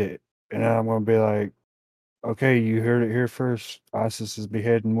behead it, and then I'm gonna be like, "Okay, you heard it here first. ISIS is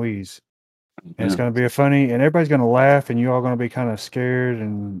beheading Wii's." And it's going to be funny, and everybody's going to laugh, and you all going to be kind of scared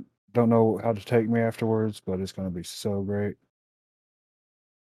and don't know how to take me afterwards, but it's going to be so great.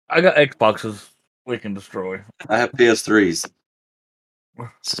 I got Xboxes we can destroy. I have PS3s.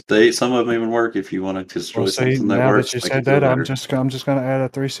 Some of them even work if you want to destroy something that now works. That you said that, I'm just going to add a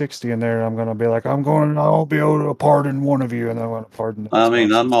 360 in there. I'm going to be like, I'll be able to pardon one of you, and then I'm going to pardon.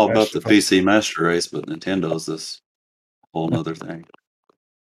 I'm all about the PC Master Race, but Nintendo's this whole other thing.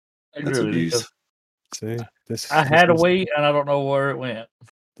 That's abuse. See, I had a Wii, and I don't know where it went.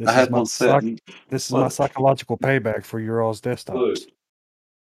 This is my psychological payback for your all's desktops.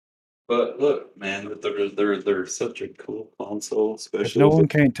 But look, man, they're such a cool console. Especially if no one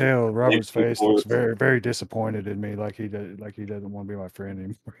can't tell, Robert's face looks very, very disappointed in me, like he doesn't want to be my friend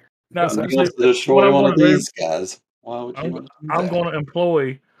anymore. No, he wants to destroy one of these guys. Why would you? I'm going to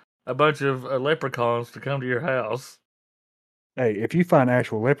employ a bunch of leprechauns to come to your house. Hey, if you find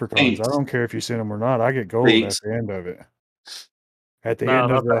actual leprechauns, I don't care if you send them or not. I get gold at the end of it. At the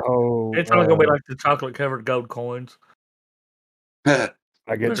end of the whole, it's only gonna be like the chocolate covered gold coins.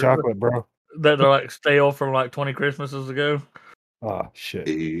 I get chocolate, bro. That are like stale from like 20 Christmases ago. Oh shit!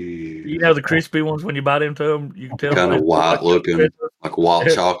 You know the crispy ones when you bite into them, you can tell kind of white looking, like wild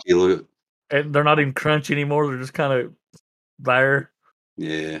chalky look. And they're not even crunchy anymore; they're just kind of there.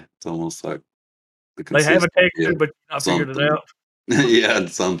 Yeah, it's almost like they have a texture, but I figured it out. Yeah,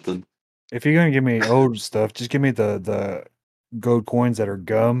 it's something. If you're gonna give me old stuff, just give me the gold coins that are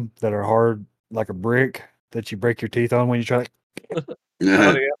gum, that are hard like a brick that you break your teeth on when you try.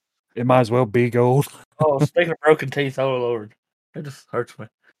 Yeah. It might as well be gold. Oh, speaking of broken teeth, oh Lord, it just hurts me.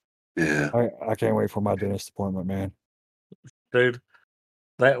 Yeah, I can't wait for my dentist appointment, man. Dude,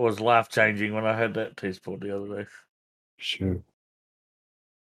 that was life changing when I had that tooth pulled the other day. Sure.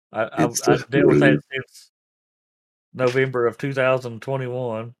 I've dealt with that since November of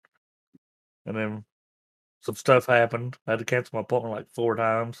 2021, and then some stuff happened. I had to cancel my appointment like 4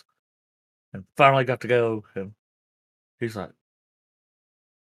 times, and finally got to go. And he's like,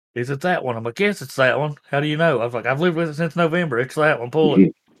 "Is it that one?" I'm like, "Yes, it's that one." How do you know? I was like, "I've lived with it since November. It's that one. Pull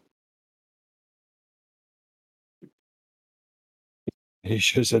it." He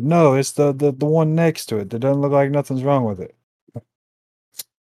should have said, no, it's the one next to it. That doesn't look like nothing's wrong with it.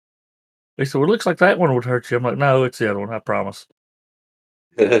 He said, well, it looks like that one would hurt you. I'm like, no, it's the other one, I promise.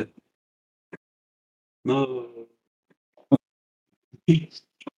 No. And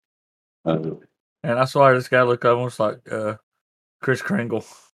I saw this guy look almost like Chris Kringle.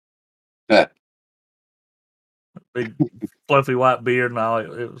 Yeah. Big, fluffy white beard and all.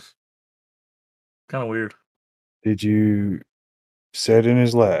 It was kind of weird. Did you sit in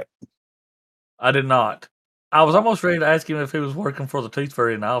his lap? I did not. I was almost ready to ask him if he was working for the Tooth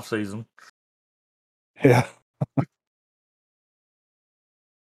Fairy in the off season. Yeah. I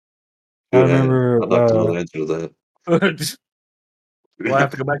I'd remember. like to know the answer to that. Well, I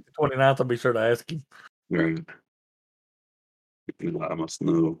have to go back to 29th. I'll be sure to ask him. Right. I must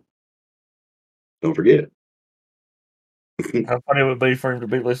know. Don't forget. How funny it would be for him to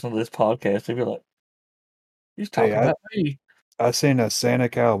be listening to this podcast. He'd be like, he's talking about me. I've seen a Santa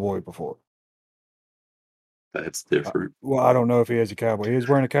cowboy before. That's different. Well, I don't know if he has a cowboy. He was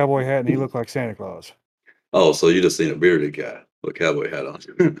wearing a cawboy hat and he looked like Santa Claus. Oh, so you just seen a bearded guy with a cowboy hat on.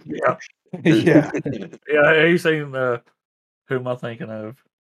 Yeah. Yeah. Yeah, you seen who am I thinking of?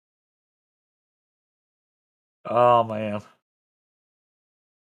 Oh man.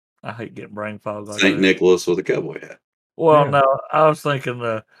 I hate getting brain fog like St. that. Nicholas with a cowboy hat. Well, Yeah. no, I was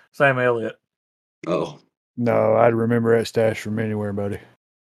thinking Sam Elliott. Oh. No, I'd remember that stash from anywhere, buddy.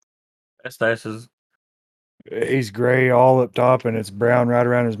 That stash is He's gray all up top and it's brown right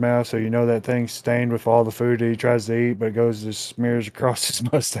around his mouth, so you know that thing's stained with all the food that he tries to eat, but it goes just smears across his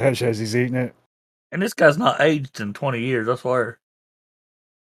mustache as he's eating it. and this guy's not aged in 20 years, I swear.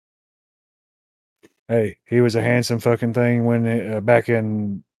 Hey, he was a handsome fucking thing when back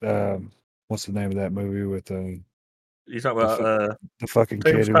in what's the name of that movie with You talking about the fucking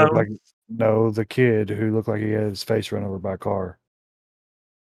kid who looked Tombstone? the kid who looked like he had his face run over by a car.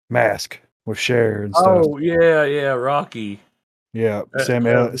 Mask with Cher and stuff. Oh yeah, Rocky. Yeah, Sam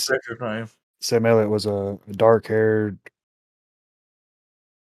Elliott. Sam Elliott was a dark-haired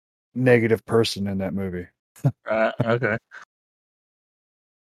negative person in that movie. Right. Okay.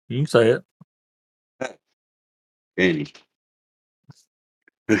 You can say it. Annie.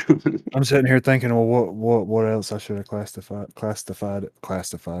 I'm sitting here thinking, well, what else I should have classified?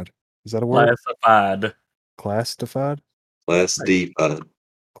 Is that a word? Classified. Classified? Classified.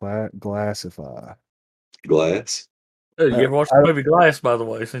 Glassify. Glass? You ever watched the movie Glass, by the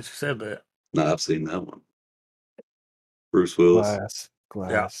way, since you said that? No, I've seen that one. Bruce Willis.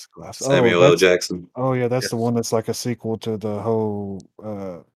 Glass. Samuel L. Jackson. Oh yeah, that's the one that's like a sequel to the whole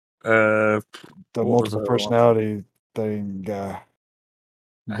the multiple personality thing guy.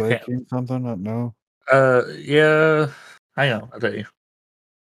 Breaking something? I don't know. Yeah. Hang on, I'll tell you.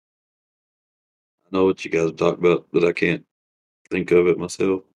 I know what you guys are talking about, but I can't think of it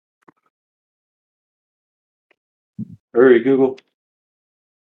myself. Hurry, Google.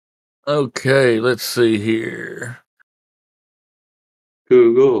 Okay, let's see here.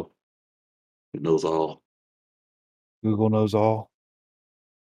 Google. It knows all. Google knows all.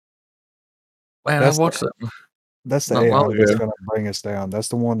 Man, I watched that. That's the AI that's going to bring us down. That's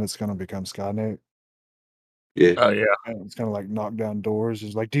the one that's going to become Skynet. Yeah. Oh yeah. And it's going to like knock down doors.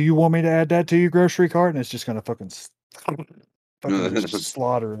 It's like, do you want me to add that to your grocery cart? And it's just going to fucking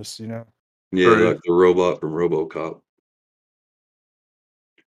slaughter us, you know? Yeah, like the robot from RoboCop.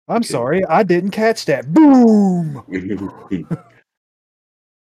 I'm sorry, I didn't catch that. Boom!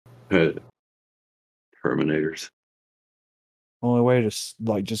 Terminators. Only way to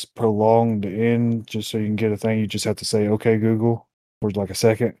like just prolong the end, just so you can get a thing, you just have to say, okay, Google, for like a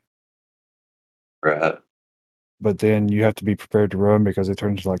second. Right. But then you have to be prepared to run because it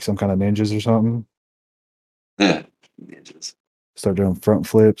turns into like some kind of ninjas or something. Yeah, ninjas. Start doing front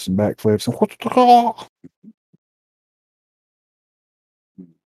flips and back flips. And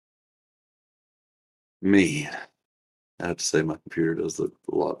Man, I have to say my computer does look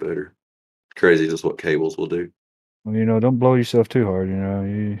a lot better. Crazy just what cables will do. Well, you know, don't blow yourself too hard, you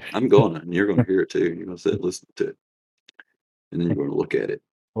know. I'm going to, and you're going to hear it too. You're going to sit and listen to it. And then you're going to look at it.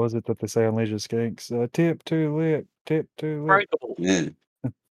 What was it that they say on Leisure Skanks? Tip to lip, tip to lip. Breakable. Yeah.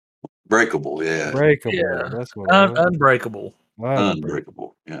 Breakable, yeah. Breakable. Yeah. That's what it was. Unbreakable.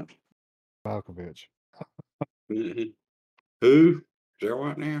 Unbreakable, yeah. Malkovich. Who? Is that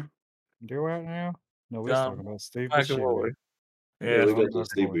right now? Do right now? No, we're talking about Steve McAvoy. Yeah, we got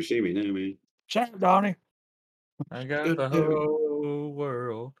Steve Buscemi now, man. Shut up, Donnie. I got the whole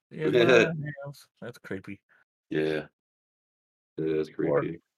world in my hands. That's creepy. Yeah. It is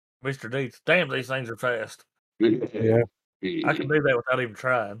creepy. Mr. Deeds. Damn, these things are fast. Yeah. I can do that without even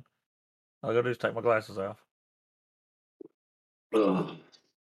trying. All I gotta do is take my glasses off. Ugh.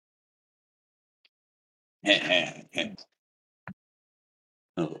 I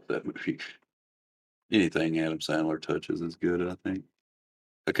love that movie. Anything Adam Sandler touches is good, I think.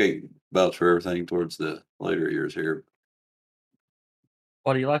 I can't vouch for everything towards the later years here.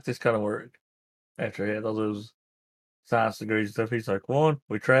 Why do you like this kind of work? After he had all those science degrees and stuff, he's like, 1,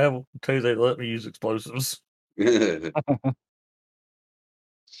 we travel. 2, they let me use explosives. Shit.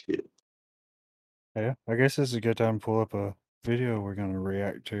 Yeah, I guess this is a good time to pull up a video we're gonna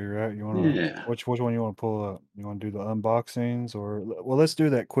react to, right? You wanna Yeah. which one you wanna pull up? You wanna do the unboxings or well, let's do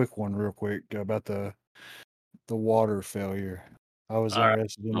that quick one real quick about the water failure. I was All right.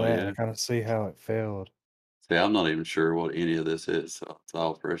 interested in Oh, that. yeah. I kind of see how it failed. See, I'm not even sure what any of this is, so it's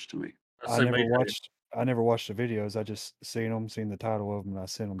all fresh to me. Let's I see never me too. watched. I never watched the videos. I just seen the title of them, and I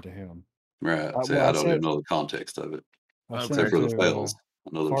sent them to him. Right. See, Well, I don't even know the context of it, I sent Okay. except them for the to fails. I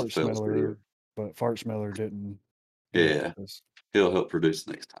know there's a Fart fails video. Smeller, but Fart Smeller didn't Yeah. help us. He'll help produce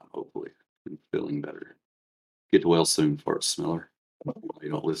next time, hopefully. And feeling better. Get well soon, Fart Smeller. You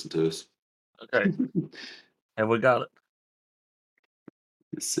don't listen to us. Okay. And we got it.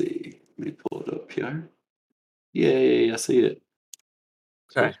 Let's see. Let me pull it up here. Yay, I see it.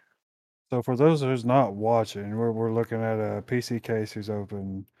 Okay. So for those who's not watching, we're looking at a PC case who's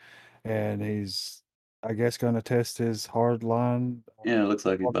open, and he's, I guess, going to test his hard line. Yeah, it looks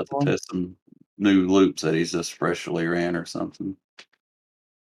like he's about to platform. test some new loops that he's just freshly ran or something.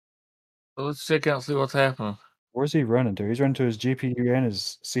 So let's check out and see what's happening. Where's he running to? He's running to his GPU and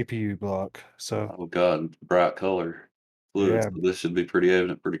his CPU block. So Oh god, bright color fluid. yeah, So this should be pretty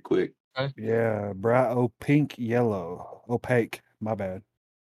evident pretty quick. Okay. yeah, bright pink yellow, opaque. My bad.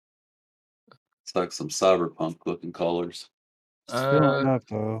 It's like some cyberpunk looking colors. It's filling Uh, up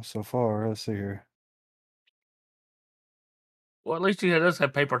though so far. Let's see here. well, at least he does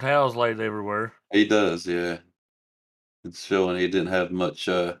have paper towels laid everywhere. He does, yeah. It's showing he didn't have much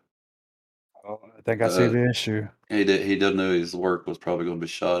Oh, I think I see the issue. he didn't know his work was probably gonna be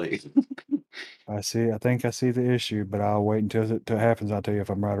shoddy. I see. I think I see the issue, but I'll wait until it happens. I'll tell you if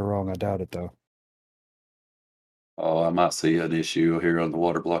I'm right or wrong. I doubt it though. Oh, I might see an issue here on the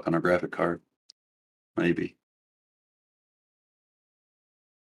water block on our graphic card. Maybe.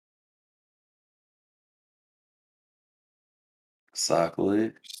 Cycle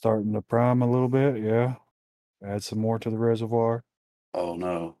it. Starting to prime a little bit. Yeah. Add some more to the reservoir. Oh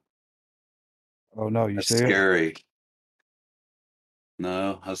no. Oh no, you That's see it? scary.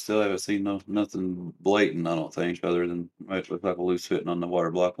 No, I still haven't seen nothing blatant, I don't think, other than might look like a loose fitting on the water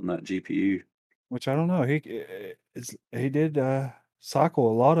block on that GPU. Which I don't know. He did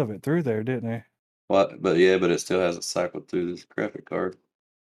cycle a lot of it through there, didn't he? What? But yeah, but it still hasn't cycled through this graphic card.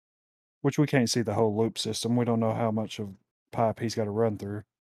 Which we can't see the whole loop system. We don't know how much of pipe he's got to run through.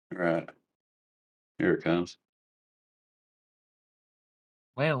 Right. Here it comes.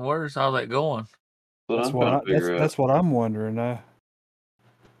 Man, where's all that going? But That's I'm what trying to figure out. that's what I'm wondering.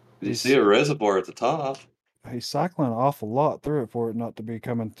 You see a reservoir at the top. He's cycling an awful lot through it for it not to be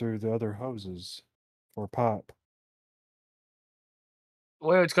coming through the other hoses or pipe.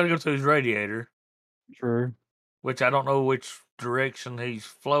 Well, it's got to go through his radiator, True. which I don't know which direction he's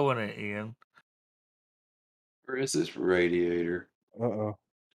flowing it in. Where is this radiator? Uh-oh.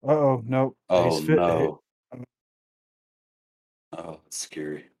 Uh-oh. Nope. Oh He's no. Oh, it's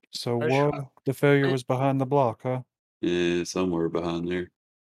scary. So That's- what? The failure was behind the block, huh? Yeah, somewhere behind there.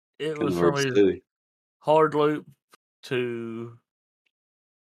 It Kind was of from hard to his see. hard loop to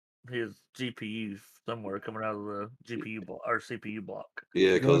his GPU somewhere coming out of the GPU block or CPU block.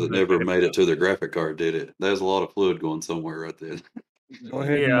 Yeah, because it never made it to the graphic card, did it? There's a lot of fluid going somewhere right there. Go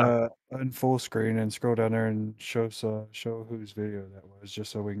ahead and Yeah. on full screen and scroll down there and show whose video that was,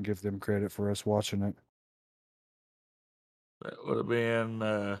 just so we can give them credit for us watching it. That would have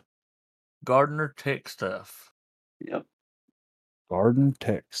been Gardner Tech Stuff. Yep. Garden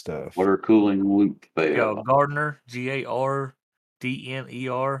Tech Stuff. Water cooling loop fail. Yeah, Gardner, GARDNER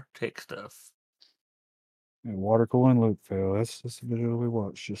Tech Stuff. And water cooling loop fail. That's the video we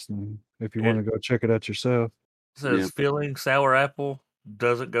watched just then. If you want to go check it out yourself. It says Yep. filling sour apple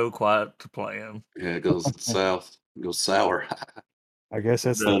doesn't go quite to plan. Yeah, it goes south. It goes sour. I guess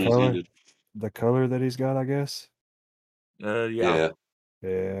that's the Pun color. intended. The color that he's got, I guess. Yeah.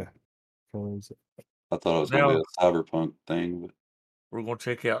 Yeah. Colors. I thought it was going to be a cyberpunk thing, but We're going to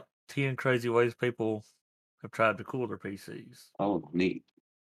check out 10 crazy ways people have tried to cool their PCs. oh, neat.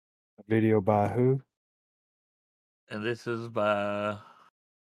 A video by who? And this is by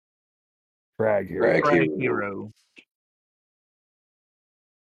Frag Hero. Frag Hero.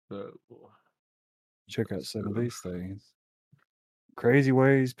 So, Check out some of these things. Crazy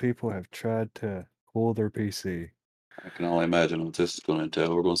ways people have tried to cool their PC. I can only imagine what this is going to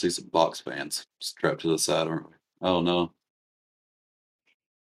entail. We're going to see some box fans strapped to the side, aren't we? Oh no.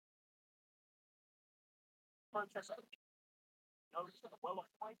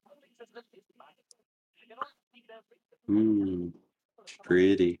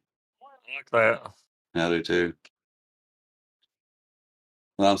 Pretty. I like that. I do too.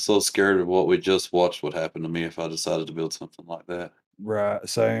 And I'm so scared of what we just watched would happen to me if I decided to build something like that. Right,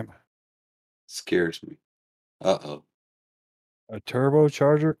 same. Scares me. Uh-oh. A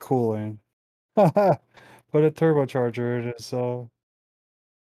turbocharger cooling. Put a turbocharger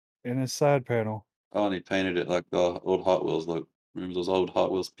in his side panel. Oh, and he painted it like the old Hot Wheels look. Remember those old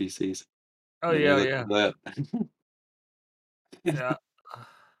Hot Wheels PCs? Oh yeah, look yeah. at that. Yeah.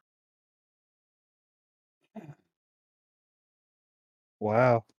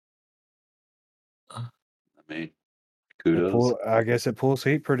 Wow. I mean, kudos. I guess it pulls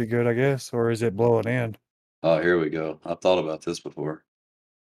heat pretty good, I guess. Or is it blowing in? Oh, here we go. I've thought about this before.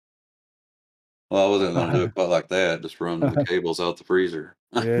 Well, I wasn't going to do it quite like that. Just run the cables out the freezer.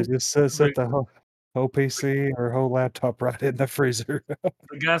 Yeah, just set the whole PC or whole laptop right in the freezer.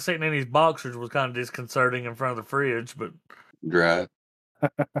 The guy sitting in his boxers was kind of disconcerting in front of the fridge, but Dry.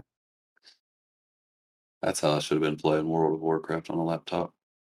 That's how I should have been playing World of Warcraft on a laptop.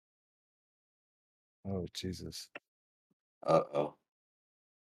 Oh, Jesus. Uh-oh.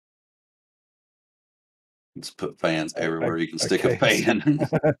 Let's put fans everywhere you can stick a fan.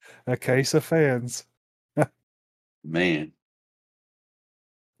 A case of fans. Man.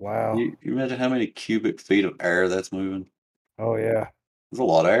 Wow. You imagine how many cubic feet of air that's moving? Oh, yeah. There's a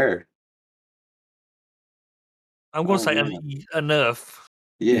lot of air. I'm going to say enough.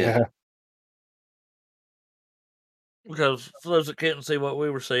 Yeah. Because for those that couldn't see what we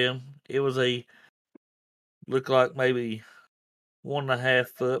were seeing, it was looked like maybe 1.5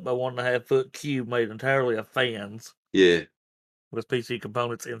 foot by 1.5 foot cube made entirely of fans. Yeah. With PC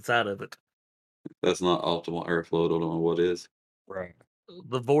components inside of it. That's not optimal airflow. I don't know what is. Right.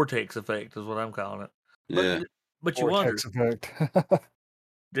 The vortex effect is what I'm calling it. Yeah. But you wonder, effect.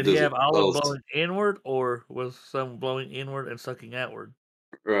 did he have all of them blowing inward, or was some blowing inward and sucking outward?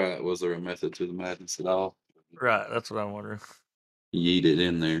 Right. Was there a method to the madness at all? Right. That's what I'm wondering. Yeet it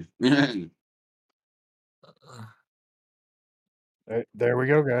in there. There we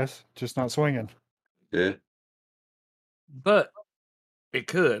go, guys. Just not swinging. Yeah. But it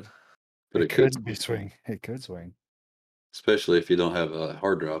could. But it could be swing. It could swing. Especially if you don't have a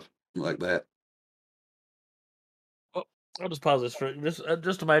hard drive like that. Well, I'll just pause this for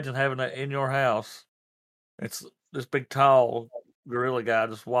just imagine having that in your house. It's this big tall gorilla guy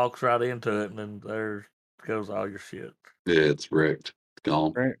just walks right into it, and then there goes all your shit. Yeah, it's wrecked. It's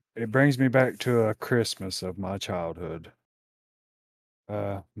gone. It brings me back to a Christmas of my childhood.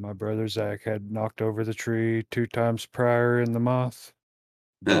 My brother Zach had knocked over the tree 2 times prior in the month.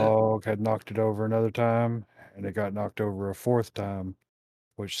 Dog had knocked it over another time, and it got knocked over a 4th time,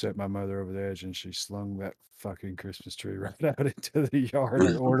 which set my mother over the edge, and she slung that fucking Christmas tree right out into the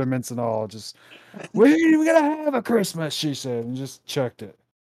yard, ornaments and all. Just, we gotta have a Christmas, she said, and just chucked it.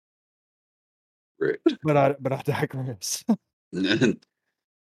 Right. But I digress. Hey,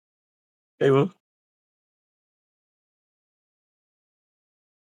 well,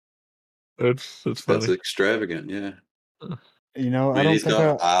 that's funny. That's extravagant, yeah. You know, I mean, he's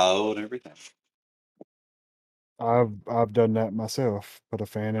got IO and everything. I've done that myself. Put a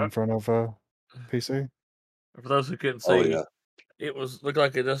fan in front of a PC. For those who couldn't see, it looked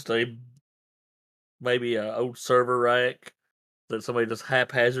like it just maybe an old server rack that somebody just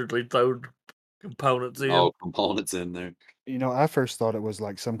haphazardly threw components in. All components in there. You know, I first thought it was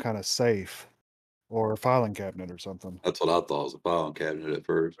like some kind of safe or a filing cabinet or something. That's what I thought was a filing cabinet at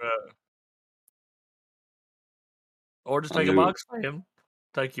first. Or just take a box fan,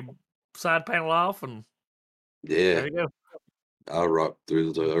 take your side panel off, and there you go. I rocked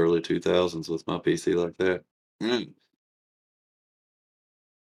through the early 2000s with my PC like that.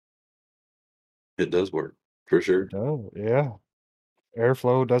 It does work, for sure. Oh, yeah.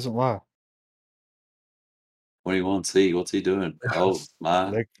 Airflow doesn't lie. 21C, what's he doing? Oh,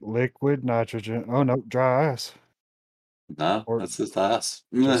 my. Liquid nitrogen. Oh, no, dry ice. No, that's just ice.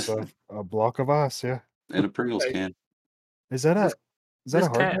 Just a block of ice, yeah. And a Pringles can. Is that a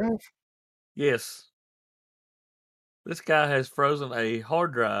hard drive? Yes. This guy has frozen a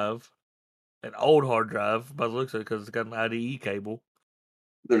hard drive, an old hard drive, by the looks of it, because it's got an IDE cable.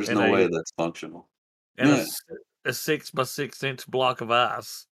 There's no way that's functional. And a 6 by 6 inch block of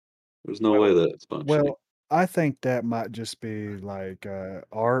ice. There's no way that's functional. Well, I think that might just be like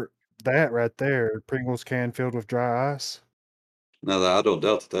art. That right there, Pringles can filled with dry ice. No, I don't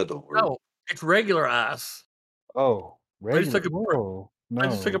doubt that don't work. No, it's regular ice. Oh, They just regular. took a Whoa, I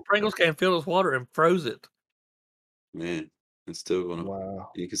just took a no. Pringles can, filled it with water, and froze it. Man, it's still gonna.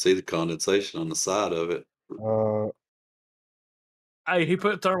 Wow. You can see the condensation on the side of it. Hey, he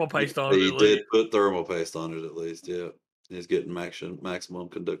put thermal paste on it He at least. did put thermal paste on it at least. Yeah, he's getting maximum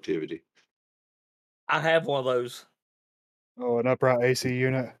conductivity. I have one of those. Oh, an upright AC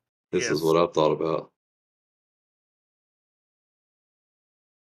unit. This is Yes. what I've thought about.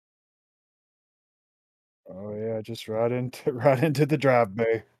 Oh yeah, just right into the drive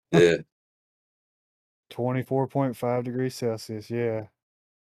bay. Yeah, 24.5 degrees Celsius. Yeah.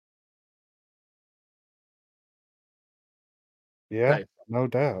 Yeah, Okay. no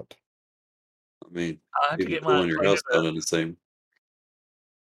doubt. I mean, I have to even get my cooling your house down in the same.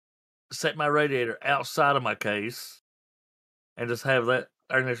 set my radiator outside of my case, and just have that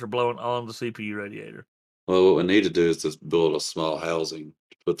air conditioner blowing on the CPU radiator. Well, what we need to do is just build a small housing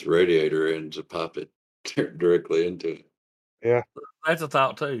to put the radiator in to pop it directly into it. Yeah. That's a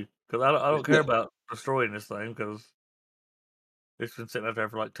thought too, because I don't care about destroying this thing because it's been sitting out there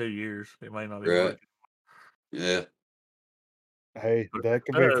for like 2 years. It may not even Right. work. Yeah. Hey, But that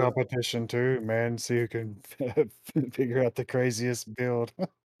could be a competition too, man. See who can figure out the craziest build.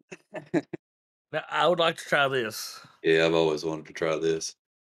 Now, I would like to try this. Yeah, I've always wanted to try this.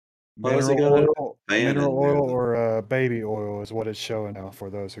 Why does he Mineral got a oil, fan mineral in there, oil though? or baby oil is what it's showing now for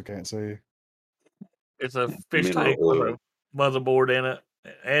those who can't see. It's a fish Mineral tank with oil. a motherboard in it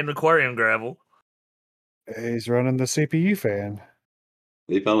and aquarium gravel. He's running the CPU fan.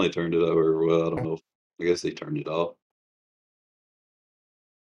 He finally turned it over. Well, I don't know. I guess he turned it off.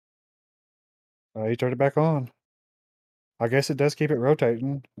 He turned it back on. I guess it does keep it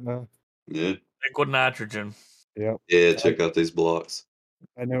rotating. Yeah. Liquid nitrogen. Yep. Yeah, check out these blocks.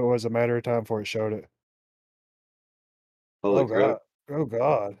 I knew it was a matter of time before it showed it. Holy Oh crap. god. Oh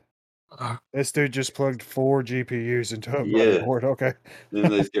god. This dude just plugged 4 GPUs into a Yeah. motherboard. Okay.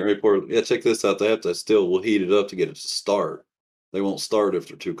 Then they get report. Yeah, check this out. They have to still heat it up to get it to start. They won't start if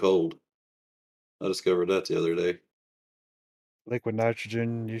they're too cold. I discovered that the other day. Liquid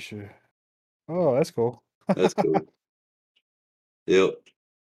nitrogen, you should. Oh, that's cool. That's cool. Yep.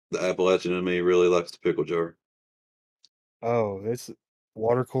 The Appalachian in me really likes the pickle jar. Oh, it's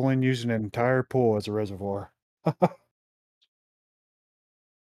water cooling using an entire pool as a reservoir. I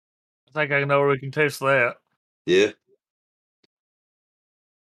think I know where we can test that. Yeah.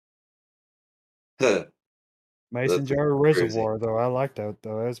 Huh. Mason That's jar crazy. reservoir, though. I like that,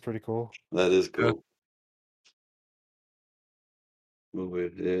 though. That's pretty cool. That is cool.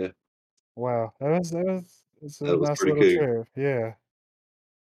 Yeah. Wow, that's a That was nice pretty little cool. trip. Yeah.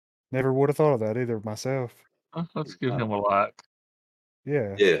 Never would have thought of that either myself. Let's give him a like.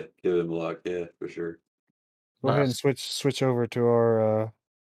 Yeah. Yeah, give him a like. Yeah, for sure. Go ahead and Nice. switch over to our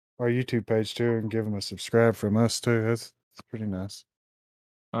YouTube page too and give them a subscribe from us too. That's pretty nice.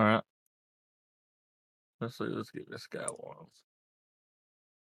 All right. Let's see. Let's give this guy one.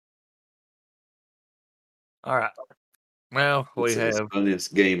 All right. Now we This is have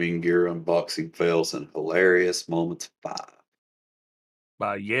funniest gaming gear unboxing fails and hilarious moments 5.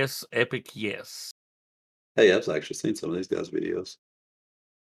 by Yes Epic Yes. Hey, I've actually seen some of these guys' videos.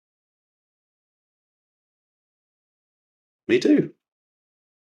 Me too.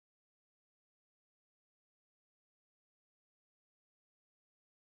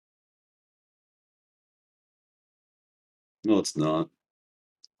 No, it's not.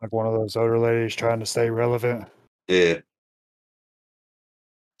 Like one of those older ladies trying to stay relevant. Yeah.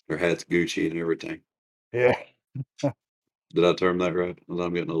 Her hat's Gucci and everything. Yeah. Did I term that right?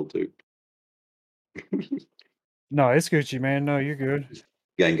 I'm getting old too. No, it's Gucci, man. No, you're good.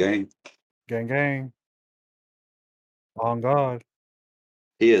 Gang, gang. Gang, gang. On God.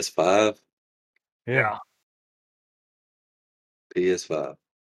 PS5. Yeah. PS5.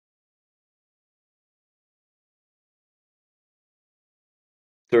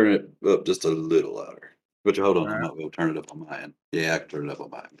 Turn it up just a little louder. But hold on, I might be able to turn it up on my end. Yeah, I can turn it up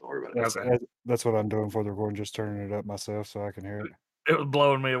on my end. Don't worry about it. That's what I'm doing for the recording, just turning it up myself so I can hear it. It was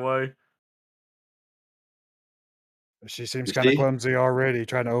blowing me away. She seems Is kind of she? clumsy already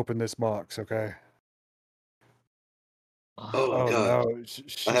trying to open this box, okay? Oh, God. no.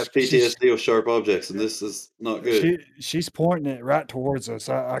 I have PTSD with sharp objects, and this is not good. She's pointing it right towards us.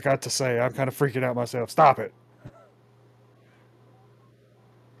 I got to say, I'm kind of freaking out myself. Stop it.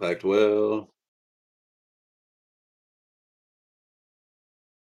 Packed well.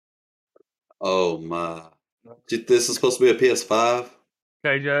 Oh, my. This is supposed to be a PS5?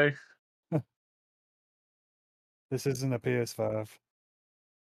 KJ. This isn't a PS5.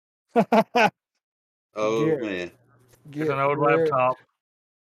 Oh, man. It's an old laptop.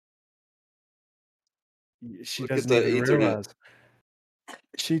 She Look at doesn't that even Ethernet. realize.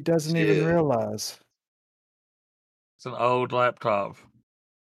 She doesn't even Yeah. realize. It's an old laptop.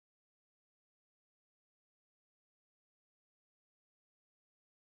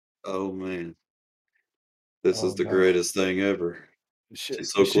 Oh man, this is Oh, the no. greatest thing ever. She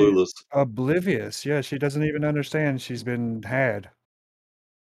She's so she clueless. oblivious. Yeah, she doesn't even understand she's been had.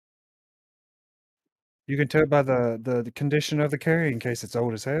 You can tell by the condition of the carrying case, it's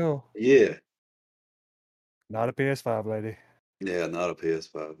old as hell. Yeah. Not a PS5, lady. Yeah, not a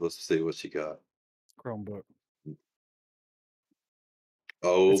PS5. Let's see what she got. Chromebook.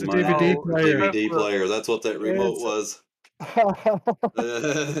 Oh It's a my DVD Oh, player. DVD player. That's what that remote It's was.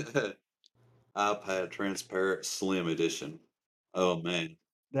 iPad Transparent Slim Edition. Oh man.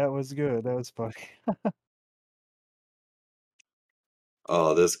 That was good. That was funny.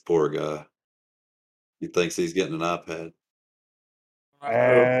 Oh, this poor guy. He thinks he's getting an iPad.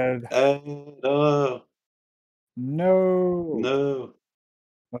 uh-oh. And No, no. no.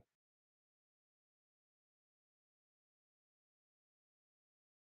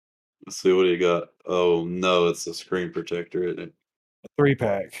 Let's see what he got. Oh no, it's a screen protector, isn't it? A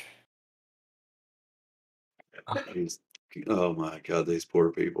 3-pack. He's, oh my god, these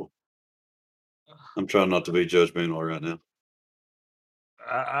poor people. I'm trying not to be judgmental right now.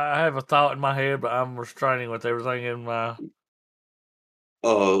 I have a thought in my head, but I'm restraining with everything in my.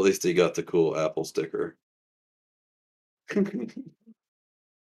 Oh, at least he got the cool Apple sticker.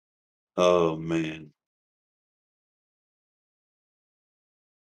 Oh man.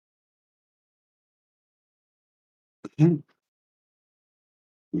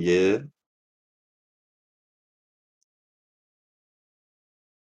 Yeah,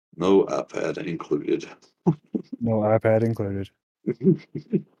 no iPad included. No iPad included.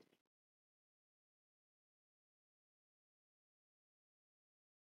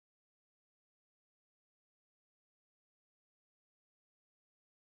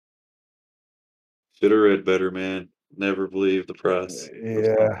 Should have read better, man. Never believe the price of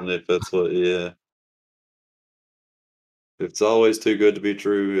Yeah. something if that's what, yeah. If it's always too good to be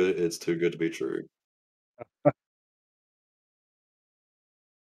true, it's too good to be true.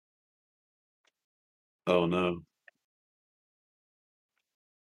 Oh no.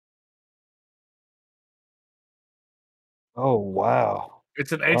 Oh, wow.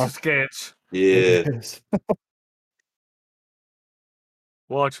 It's an Etch a Sketch. Yeah, It is.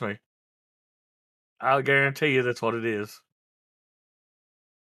 Watch me. I'll guarantee you that's what it is.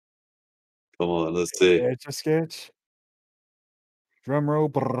 come on, let's see. Etch a Sketch. Drum roll.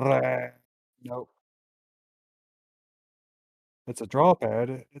 Brrrah. Nope. It's a draw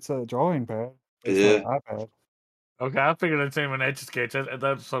pad. It's a drawing pad. It's not Yeah, an iPad. Okay, I figured it's him an Etch a Sketch.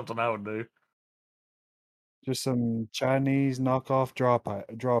 That's something I would do. Just some Chinese knockoff draw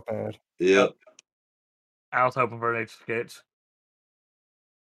pad. yep. I was hoping for an Etch a Sketch.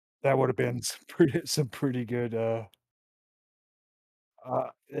 That would have been some pretty good. Oh,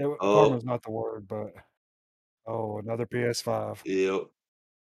 Karma's not the word, but another PS5. yep.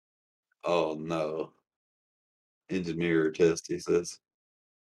 Oh no. Engineer test, he says.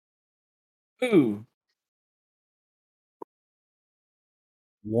 Ooh.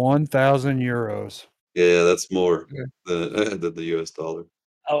 1,000 euros. Yeah, that's more Okay. than the US dollar.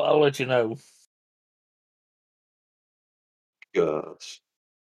 I'll let you know. Gosh.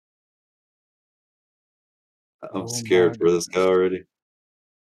 I'm Oh my scared for this guy goodness. already.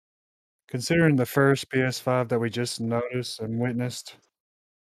 Considering the first PS5 that we just noticed and witnessed,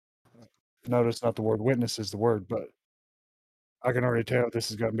 notice not the word witness is the word, but I can already tell this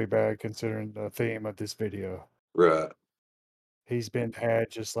is going to be bad considering the theme of this video. Right. He's been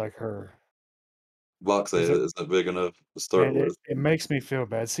had just like her. Box Is it? isn't big enough to start Man, with. it makes me feel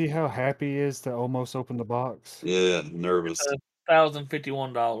bad. See how happy he is to almost open the box? Yeah, nervous.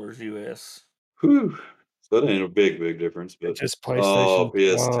 $1,051 US. Whew. So that ain't a big difference, It's but just oh, PlayStation.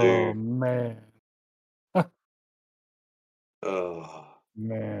 Oh PS2. man. Oh,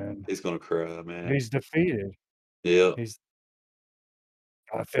 Man. he's gonna cry, man. He's defeated. Yeah, He's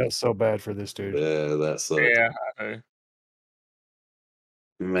I feel so bad for this dude. yeah, that sucks. Yeah, I do.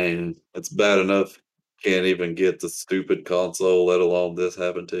 Man, it's bad enough. Can't even get the stupid console, let alone this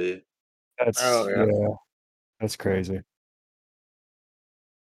happen to you. Oh, yeah. Yeah, that's crazy.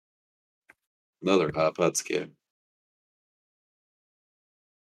 Another iPod scam.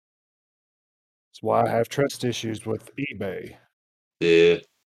 That's why I have trust issues with eBay. Yeah.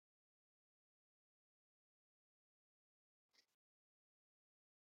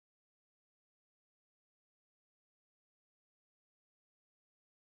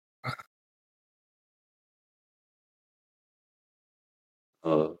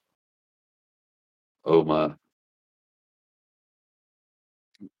 Uh, Oh my.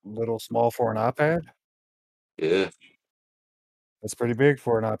 Little small for an iPad? Yeah. That's pretty big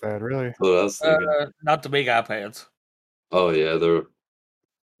for an iPad, really. That's what I was thinking. Not the big iPads. Oh yeah,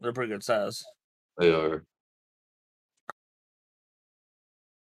 They're pretty good size. they are.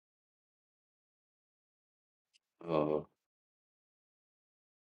 Oh.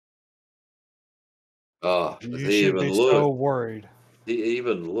 Oh, You he should even be so looked. worried. He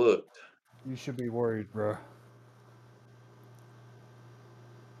even looked. You should be worried, bro.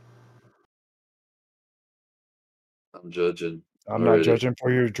 I'm judging I'm not already. judging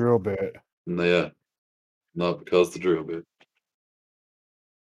for your drill bit. Yeah. Not because the drill bit.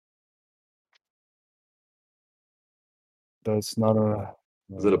 That's not a.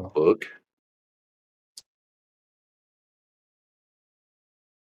 Is it a book?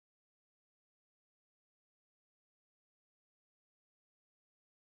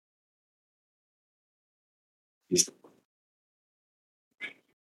 He's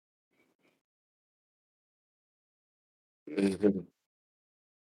it's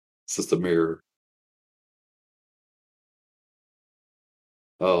just a mirror.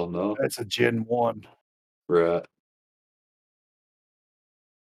 Oh no. That's a Gen 1. Right.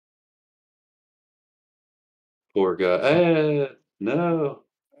 Poor guy. No.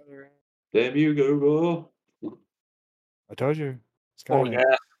 Damn you, Google. I told you. Poor Skynet.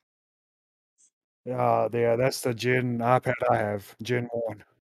 guy. Yeah, that's the Gen iPad I have. Gen 1. At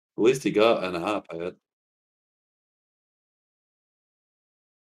least he got an iPad.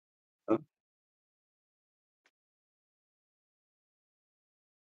 Huh?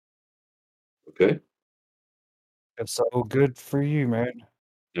 Okay. It's so good for you, man.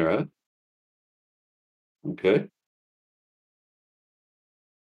 All right. Okay.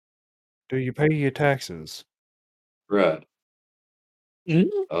 Do you pay your taxes? Right. Mhm.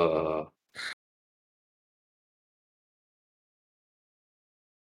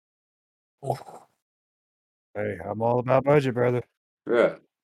 Hey, I'm all about budget, brother. Right.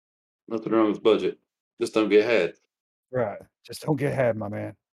 Nothing wrong with budget. Just don't get had. Right. Just don't get had, my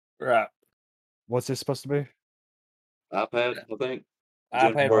man. Right. What's this supposed to be? iPad, I think.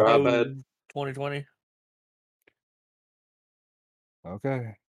 Gen iPad 4 Pro iPad. 2020.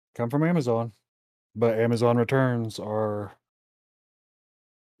 Okay. Come from Amazon. But Amazon returns are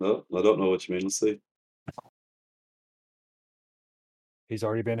No, I don't know what you mean. Let's see. he's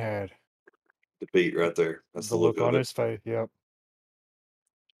already been had. Defeat right there. That's The the look look of on it. his face, yep.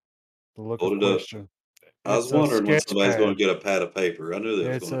 The look of Hold it up. question. I was It's a wondering when sketch somebody's going pad. to get a pad of paper. I knew that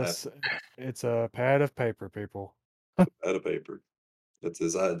was It's going a to s- happen. it's a pad of paper, people. A pad of paper. That's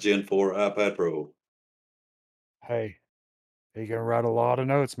his Gen 4 iPad Pro. Hey, he can write a lot of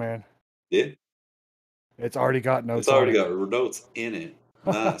notes, man. Yeah. It's already got notes It's already on got notes in it.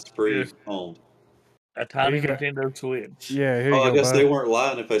 Nice. Yes. Pre-owned. A it. tiny He got, Nintendo Switch. yeah, here you Oh, I go, guess they bud. weren't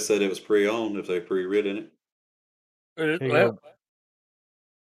lying if they said it was pre-owned, if they pre-written it. Here you Well, go.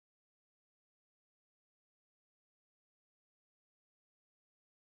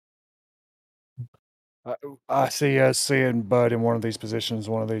 I see us seeing Bud in one of these positions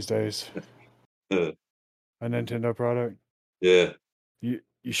one of these days. A Nintendo product. Yeah. You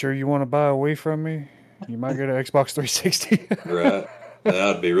sure you want to buy a Wii from me? You might get an Xbox 360. Right. And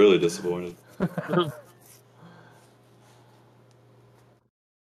I'd be really disappointed.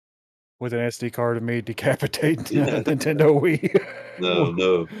 With an SD card of me decapitating Yeah. Nintendo Wii.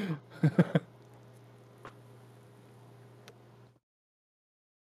 No.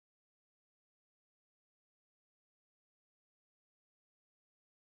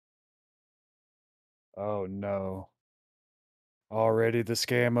 Oh no. Already the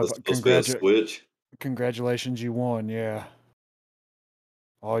scam That's of supposed to be a Switch. congratulations, you won, yeah.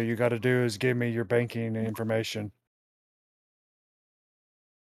 All you got to do is give me your banking information.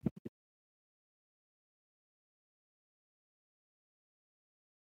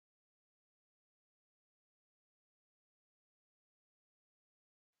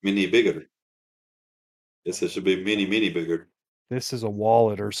 Mini bigger. Guess it should be mini bigger. This is a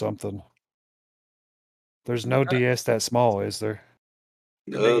wallet or something. There's no DS that small, is there?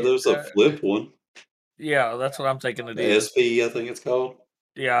 There's a flip one. Yeah, that's what I'm thinking it The is. SP, I think it's called.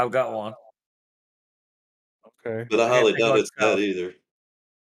 Yeah, I've got one. Okay. But I can't highly think doubt what it's that either.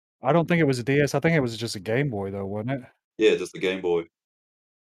 I don't think it was a DS. I think it was just a Game Boy, though, wasn't it? Yeah, just the Game Boy.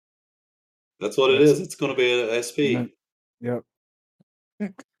 That's what it That's- is. It's going to be an SP. Yep.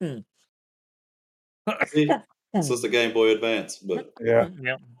 See? It's just a Game Boy Advance, but Yeah.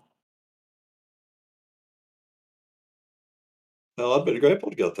 Yep. hell, I'd been grateful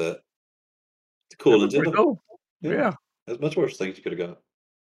to got that. It's a cool That'd be pretty Nintendo. cool. Yeah. Yeah. There's much worse things you could have got.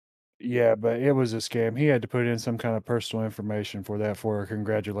 Yeah, but it was a scam. He had to put in some kind of personal information for that. For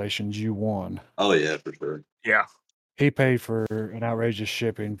congratulations, you won. Oh yeah, for sure. Yeah. He paid for an outrageous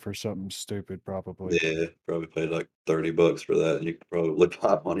shipping for something stupid, probably. Yeah, probably paid like $30 for that. And you could probably buy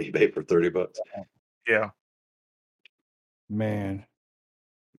on eBay for $30. Yeah. Man,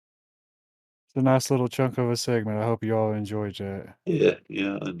 it's a nice little chunk of a segment. I hope you all enjoyed that. Yeah,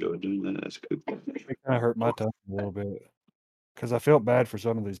 I enjoyed doing that. That's cool. It kind of hurt my tongue a little bit because I felt bad for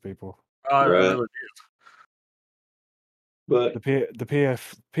some of these people. I Right. really did. But The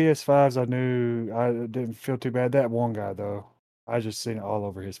PS5s, I knew I didn't feel too bad. That one guy though, I just seen it all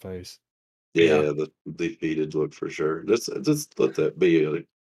over his face. yeah, the defeated look for sure. Just let that be a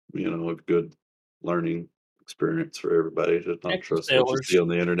a good learning experience for everybody. Just not Check the trust what you sellers. see on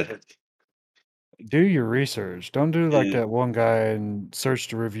the internet. Do your research. Don't do like Yeah. that one guy and search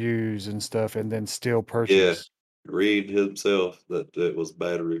the reviews and stuff and then still Yeah, purchase. read himself that it was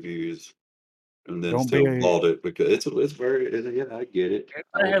bad reviews, and then Don't still be bought it because it's very yeah. I get it. If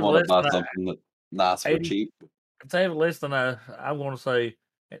I they would have want to less buy than something that nice for 80 cheap. if they have less than I want to say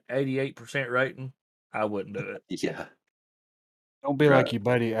an 88% rating, I wouldn't do it. Yeah, Don't be right. like your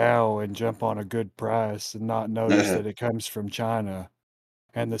buddy Al and jump on a good price and not notice that it comes from China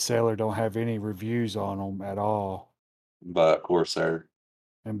and the seller don't have any reviews on them at all. Buy a Corsair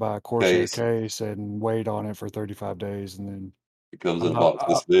And buy a Corsair case. case and wait on it for 35 days and then It comes I'm in a not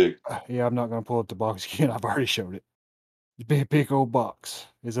box this big. yeah, I'm not gonna pull up the box again. I've already showed it. It's a big old box.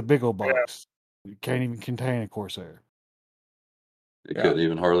 It's a big old Yeah. box. It can't even contain a Corsair. It Yeah. couldn't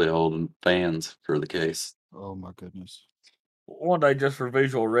even hardly hold fans for the case. Oh my goodness. One day, just for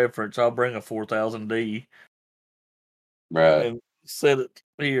visual reference, I'll bring a 4000D Right. and set it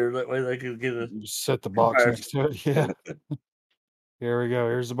here. That way they can get a Just set the box comparison. next to it. Yeah. Here we go.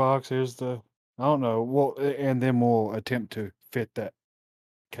 Here's the box. Here's the I don't know. Well, and then we'll attempt to fit that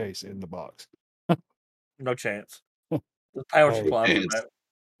case in the box. No chance. The power Hey. supply for Chance. that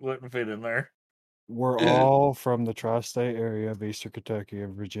wouldn't fit in there. We're Yeah. all from the tri-state area of Eastern Kentucky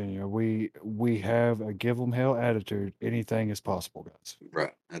and Virginia. We have a give 'em hell attitude. Anything is possible, guys.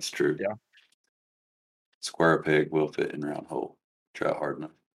 Right. That's true. Yeah. Square peg will fit in round hole. Try hard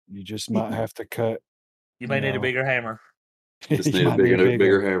enough. You just might have to cut. You may need a know, bigger hammer. Just you need a might need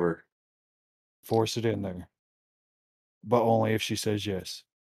bigger hammer. Force it in there. But only if she says yes.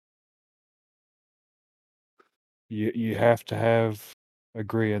 You have to have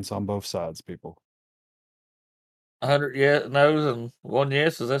agreeance on both sides, people. 100 no's and 1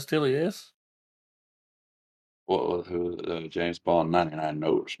 yes. Is that still a yes? What was who James Bond 99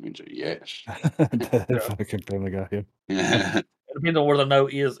 notes means a yes. That fucking Family Guy. Yeah. Yeah. It depends on where the no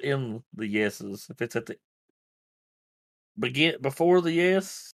is in the yeses. If it's at the before the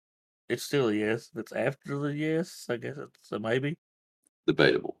yes, it's still a yes. If it's after the yes, I guess it's a maybe.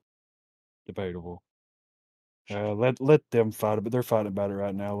 Debatable. Let them fight it, but they're fighting about it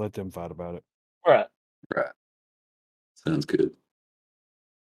right now. Let them fight about it. Right. Right. Sounds good.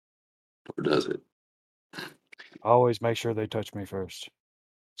 Or does it? Always make sure they touch me first,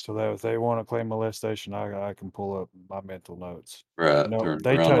 so that if they want to claim molestation, I can pull up my mental notes. Right. No, Turn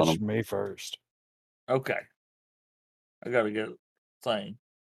they around on touched them. me first. Okay. I got to get a thing.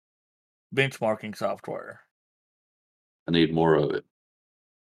 Benchmarking software. I need more of it.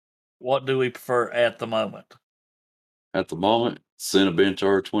 What do we prefer at the moment? At the moment, Cinebench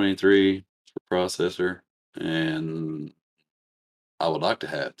R23 for processor, and I would like to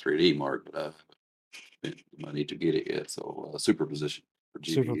have 3D Mark, but I need to get it yet. So superposition for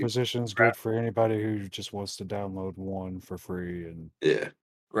GPU. Superposition's good for anybody who just wants to download one for free and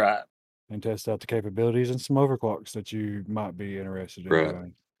Right. and test out the capabilities and some overclocks that you might be interested in Right.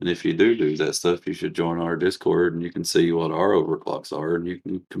 doing. And if you do that stuff, you should join our Discord, and you can see what our overclocks are, and you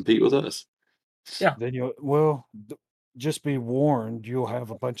can compete with us. Yeah. Then just be warned, you'll have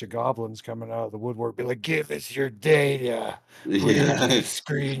a bunch of goblins coming out of the woodwork, be like, "Give us your data, put in the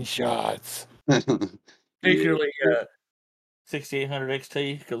screenshots." Particularly 6800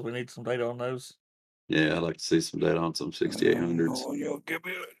 XT because we need some data on those. Yeah, I'd like to see some data on some 6800s.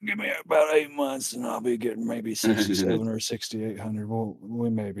 Give me about 8 months, and I'll be getting maybe 67 or 6800. Well, we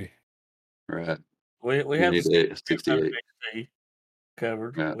maybe. Right. We have need the 68 XT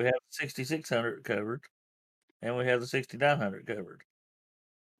covered. Right. We have the 6600 covered, and we have the 6900 covered.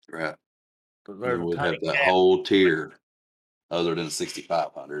 Right. There's we have that whole tier other than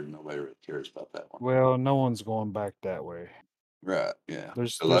 6500. Nobody really cares about that one. Well, no one's going back that way. Right. Yeah.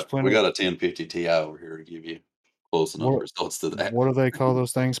 There's We got a 1050 Ti over here to give you close enough results to that. What do they call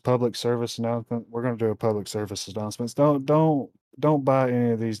those things? Public service announcement. We're going to do a public service announcements. Don't buy any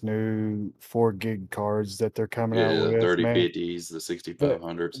of these new 4 gig cards that they're coming out with. 3050s, the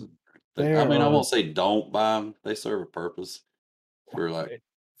 6500s. I mean, I won't say don't buy them. They serve a purpose for like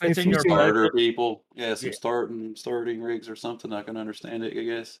If it's in some your starter budget, people. Yeah, some yeah. starting rigs or something. I can understand it, I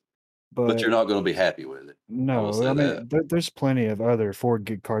guess. But But you're not going to be happy with it. I will no, say I that. mean, there's plenty of other 4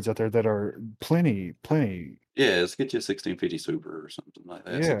 gig cards out there that are plenty. Yeah, let's get you a 1650 Super or something like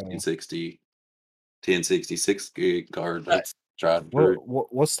that. Yeah. 1660, 1060, 6 gig card. That's tried and true.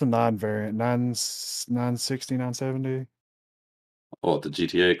 What's the 9 variant? 960, 970? Oh, the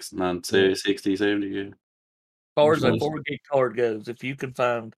GTX 960, 70, yeah. As far as Which a one's- 4 gig card goes, if you can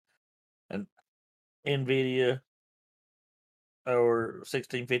find an NVIDIA or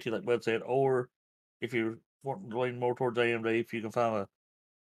 1650, like Bud said, or if you're wanting to lean more towards AMD, if you can find a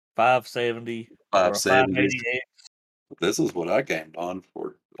 570 or a 570. 580X This is what I gamed on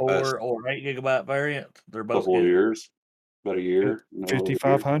for the past 4 or 8 gigabyte variant, they're both couple of good. years. About a year. No, over a year.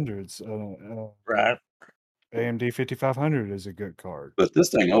 5500s. Right. AMD 5500 is a good card. But this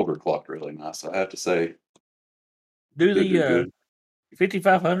thing overclocked really nice, I have to say. Do Did the good.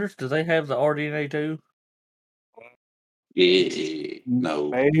 5500s, do they have the RDNA too? Yeah, no,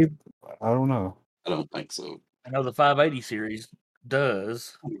 Maybe, I don't know. I don't think so. I know the 580 series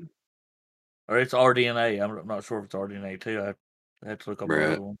does. Or it's RDNA. I'm not sure if it's RDNA too. I had to look up Right.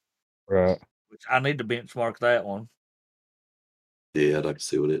 another one. Right. Which I need to benchmark that one. Yeah, I'd like to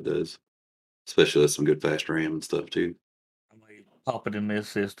see what it does. Especially with some good fast RAM and stuff too. I may pop it in this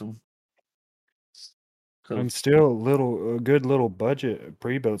system. And still good little budget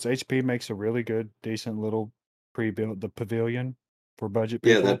pre-builds. HP makes a really good, decent little pre-built, the Pavilion for budget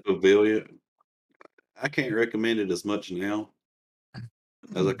people. Yeah, that Pavilion. I can't recommend it as much now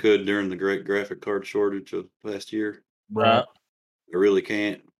as I could during the great graphic card shortage of last year. Right. I really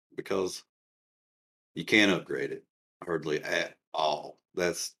can't because you can't upgrade it hardly at all.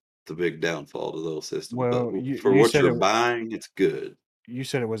 That's the big downfall to those systems. Well, but you for what said you're buying, it's good. You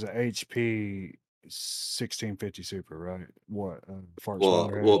said it was an HP 1650 Super, right? What? Farts Well,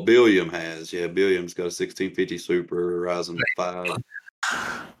 Finder had? what Billiam has, yeah, Billiam's got a 1650 Super, Ryzen 5,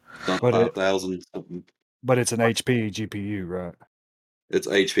 But 5000 something. But it's an HP GPU, right? It's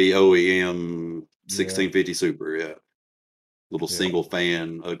HP OEM 1650 Super, yeah. Little single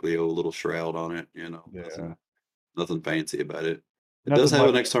fan, ugly old little shroud on it, you know. Yeah. Nothing fancy about it. It Nothing does have like-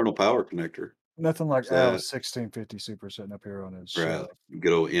 an external power connector. Nothing like So- Al's 1650 Super sitting up here on his Right. shelf.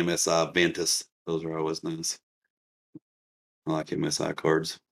 Good old MSI Ventus. Those are always nice. I like MSI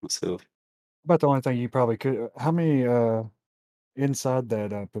cards myself. About the only thing you probably could. How many inside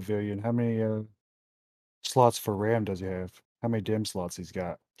that Pavilion? How many slots for RAM does he have? How many DIMM slots he's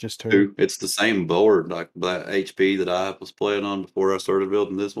got? Just 2? 2. It's the same board like that HP that I was playing on before I started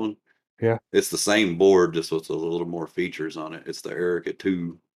building this one. Yeah. It's the same board, just with a little more features on it. It's the Erica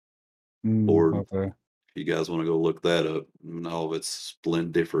 2 board. Okay. If you guys want to go look that up, in all of its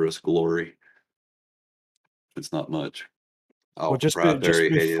splendiferous glory. It's not much. Well, just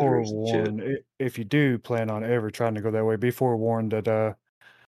be forewarned. If you do plan on ever trying to go that way, be forewarned that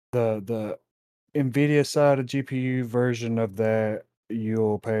the NVIDIA side of GPU version of that,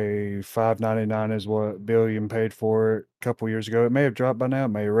 you'll pay $599 is what Billion paid for it a couple years ago. It may have dropped by now, it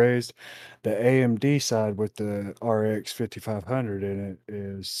may have raised. The AMD side with the RX 5500 in it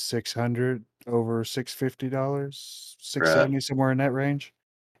is $600 over $650, $670 somewhere in that range.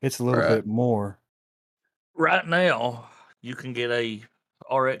 It's a little bit more. Right now, you can get a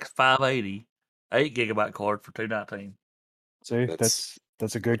RX 580 8 gigabyte card for $219. See,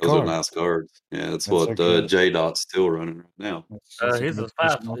 that's a good those card. are nice cards. Yeah, that's what J-Dot's still running right now. His is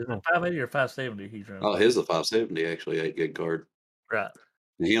 580 or 570 he's running. Oh, his is a 570 actually, 8 gig card. Right.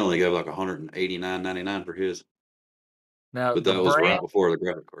 And he only gave like $189.99 for his. Now, but that was right before the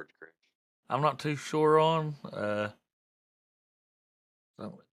graphic card crashed. I'm not too sure on.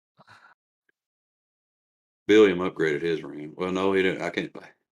 Billiam upgraded his RAM. Well, no, he didn't.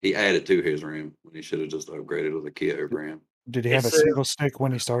 He added to his RAM when he should have just upgraded with a kit of RAM. Did he have a single stick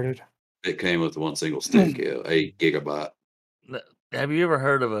when he started? It came with one single stick, 8 gigabyte. Have you ever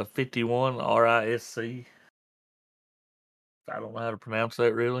heard of a 51 RISC? I don't know how to pronounce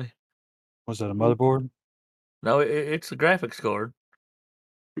that really. Was that a motherboard? No, it's a graphics card.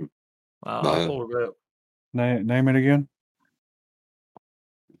 I'll pull it up. Name it again.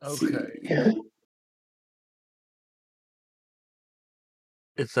 Okay.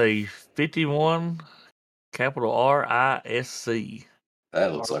 It's a 51 capital RISC.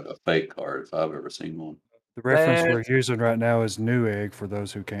 That looks like a fake card if I've ever seen one. The reference we're using right now is Newegg. For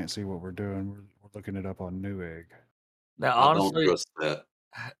those who can't see what we're doing, we're looking it up on Newegg. Now, honestly, I don't trust that.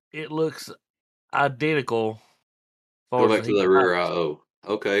 It looks identical. Go back to that rear IO.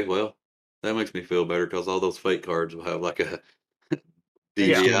 Okay, well, that makes me feel better because all those fake cards will have like a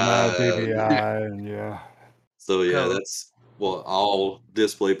HDMI, DVI. DVI, and yeah. So yeah, Cool. that's all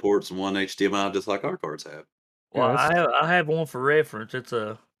display ports and one HDMI, just like our cards have. Well, Yeah, I have one for reference. It's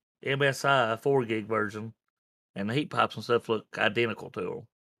a MSI 4 gig version, and the heat pipes and stuff look identical to them.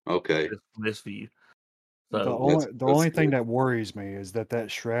 Okay, From this view. the So only thing good. that worries me is that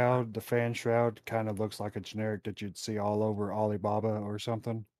shroud, the fan shroud, kind of looks like a generic that you'd see all over Alibaba or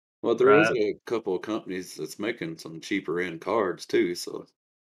something. Well, there is right, a couple of companies that's making some cheaper end cards too. So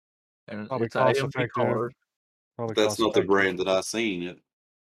and Probably it's an cost AMD effective. card. Probably that's cost not the effective. brand that I seen it.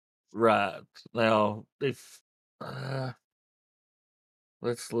 Right now, if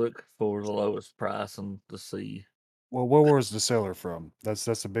let's look for the lowest price and to see. Well, where was the seller from? That's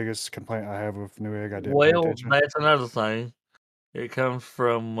the biggest complaint I have with Newegg. I didn't pay Well, attention. that's another thing. It comes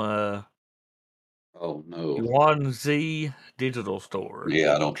from Oh no, Yuan Z Digital Store,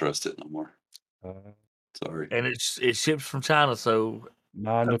 yeah, I don't trust it no more. Uh, Sorry. and it ships from China. So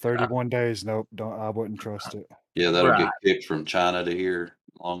 9 to 31 days. Nope, don't. I wouldn't trust it. Yeah, that'll right, get kicked from China to here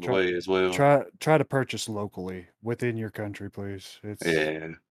along the Try, way as well. try to purchase locally within your country, please. It's Yeah,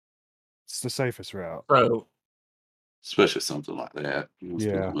 the safest route. so especially something like that. You don't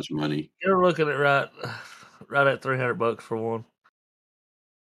spend that much money. you're looking at right at $300 for one,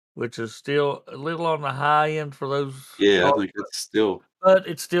 which is still a little on the high end for those. Yeah, I cards, think it's still but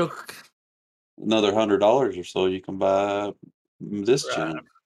it's still another $100 or so. You can buy this right gen.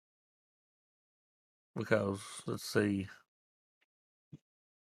 because let's see.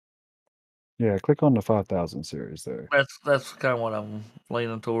 Yeah, click on the 5000 series there. That's kind of what I'm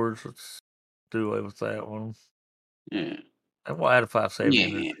leaning towards. Let's do away with that one. Yeah, And we'll add a 570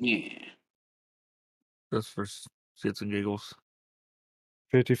 in there yeah. just for shits and giggles.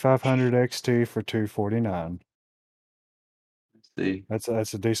 5500 XT for 249. See, That's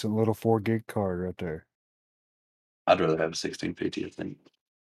a decent little 4 gig card right there. I'd rather have a 1650. I think.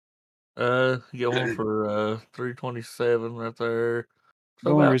 You get one for 327 right there. The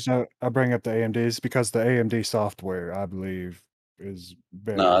So only about reason I bring up the AMD is because the AMD software, I believe, is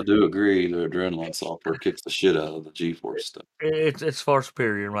No, I better. do agree. The Adrenaline software kicks the shit out of the GeForce stuff. it's far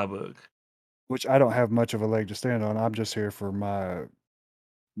superior in my book. Which I don't have much of a leg to stand on. I'm just here for my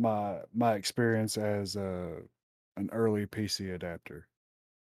experience as an early PC adapter.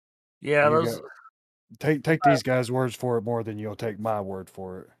 Yeah, You those take these guys' words for it more than you'll take my word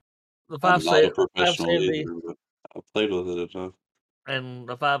for it. the I'm not a professional 570 either, but I played with it enough. and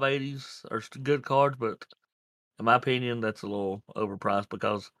the 580s are good cards, but in my opinion, that's a little overpriced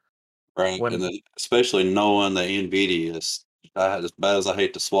because Right, when and then especially knowing that NVIDIA is, as bad as I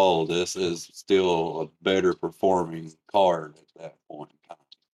hate to swallow this, is still a better performing card at that point in time.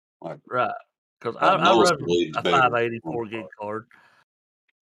 Like, right, because by I most run beliefs, a better 584 performing gig card. card,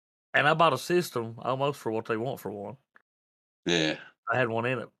 and I bought a system almost for what they want for one. Yeah, I had one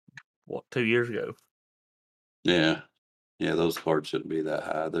in it 2 years ago. yeah, yeah. Those cards shouldn't be that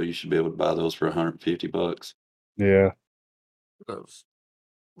high, though. You should be able to buy those for $150. Yeah. Those.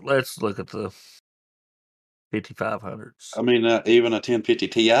 Let's look at the 5500s. I mean, even a 1050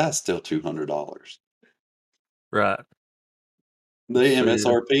 Ti is still $200. Right. They Let's see.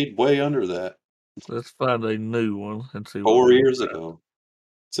 MSRP'd way under that Let's find a new one and see what 4 we can years find. ago,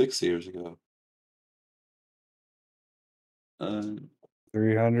 6 years ago.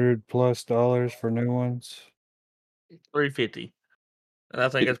 $300+ for new ones. 350, and I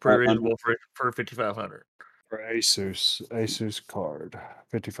think that's pretty 500. reasonable for 5500. For Asus card,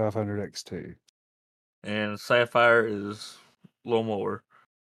 5500 XT. And Sapphire is a little more,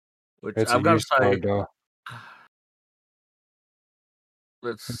 which It's a I've got to used say. card though.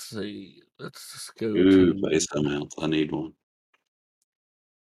 Let's see. Let's just go Ooh, to. base amounts. I need one.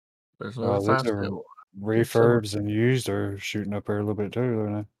 There's another These fine are scale. refurbs and used are shooting up here a little bit too,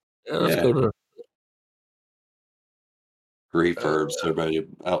 aren't Yeah, let's Yeah, go to. refurbs. Everybody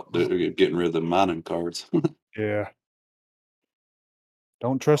out there getting rid of the mining cards. they? Yeah.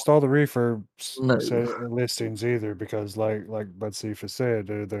 Don't trust all the refurbs No. listings either, because like Bud Seif has said,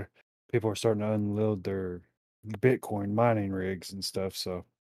 people are starting to unload their Bitcoin mining rigs and stuff. So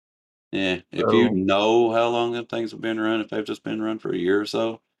Yeah, if you know how long them things have been run, if they've just been run for a year or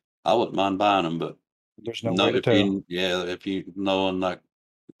so, I wouldn't mind buying them. But there's no no, way to tell. if you knowing like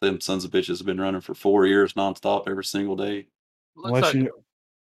them sons of bitches have been running for 4 years nonstop every single day. Looks Unless like you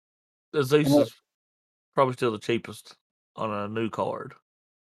the Zeus unless, is probably still the cheapest on a new card.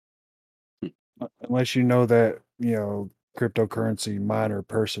 unless you know that, cryptocurrency miner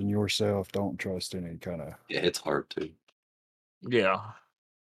person yourself, don't trust any kind of Yeah, it's hard to. Yeah.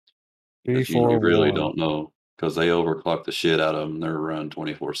 Because you really B41. don't know because they overclock the shit out of them. They're run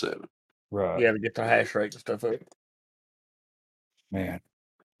 24/7. Right. Yeah, to get the hash rate and stuff up. Man.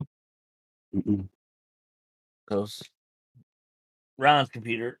 Because Ryan's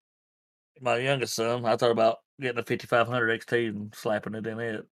computer, my youngest son, I thought about getting a 5500 XT and slapping it in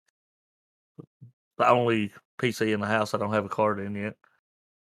it. The only PC in the house I don't have a card in yet.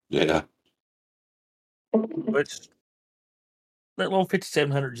 Yeah. Which that little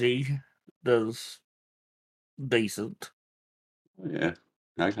 5700G does decent. Yeah.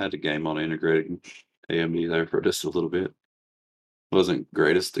 I had a game on integrating AMD there for just a little bit. Wasn't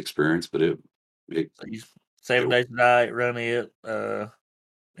greatest experience, but it 7 days to die, it run it.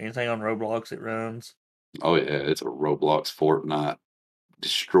 Anything on Roblox, it runs. Oh yeah, it's a Roblox Fortnite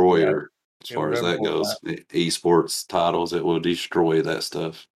destroyer as far as that goes. Esports titles, it will destroy that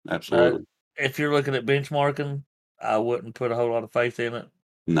stuff. Absolutely. If you're looking at benchmarking, I wouldn't put a whole lot of faith in it.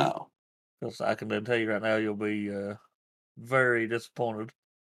 No. Because I can tell you right now, you'll be very disappointed.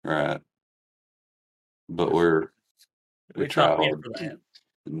 Right. But we try hard. For that.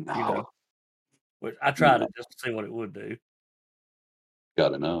 No. You know, which I tried it just to see what it would do.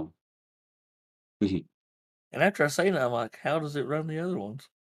 Gotta know. And after I seen it, I'm like, how does it run the other ones?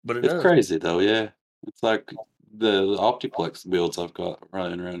 But it It's does. crazy though, yeah. It's like the Optiplex builds I've got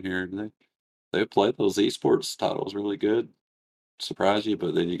running around here. They play those esports titles really good. Surprise you,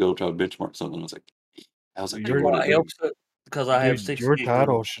 but then you go try to benchmark something. I was like, how's it do what it helps it because I have 6 your gigs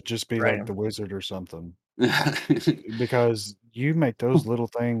title should just be like RAM. the Wizard or something. Because you make those little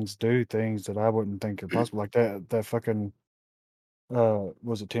things do things that I wouldn't think are possible. Like that fucking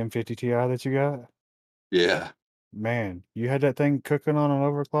was it 1050 Ti that you got? Yeah. Man, you had that thing cooking on an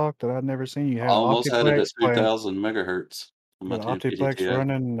overclock that I'd never seen. You had Almost had it at Optiplex playing. 2000 megahertz on my An 1050 Optiplex Ti.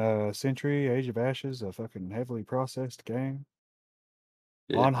 running Century, Age of Ashes, a fucking heavily processed game.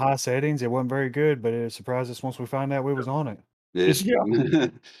 Yeah. On high settings, it wasn't very good, but it surprised us once we found out we was on it. It's, Yeah.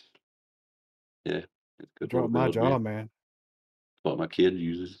 yeah. It's good Dropped my jaw, man. What my kid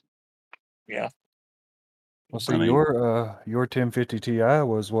uses. Yeah. Well, see, your 1050 Ti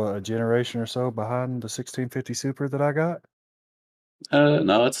was what, a generation or so behind the 1650 Super that I got?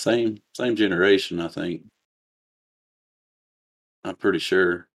 No, it's same generation, I think. I'm pretty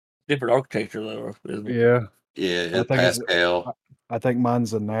sure. Different architecture though, isn't it? Yeah. Yeah, I it's think Pascal. I think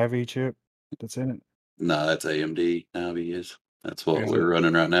mine's a Navi chip that's in it. No, that's AMD. Navi is. That's what Is we're it?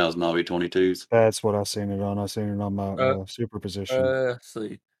 running right now is Navi 22s. That's what I seen it on. I seen it on my superposition. Let's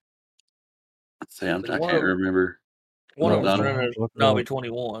see. I can't remember. One of them's Look running it Navi up.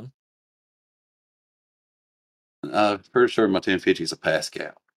 21. I'm pretty sure my 1050 is a Pascal.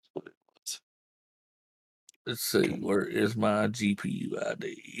 That's what it was. Let's see. Where is my GPU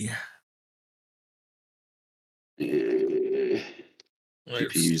ID?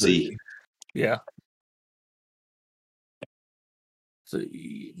 GPU Z. Yeah. Let's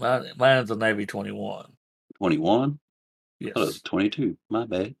see. Mine's a Navi 21. 21? Yes. Oh, it's 22. My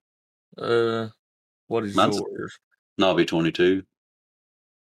bad. What is yours? Navi 22.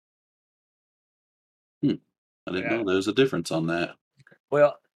 I didn't know there was a difference on that.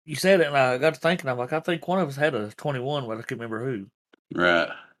 Well, you said it, and I got to thinking. I'm like, I think one of us had a 21, but I can't remember who. Right.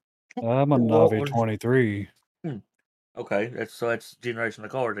 I'm a Navi 23. Okay, that's generation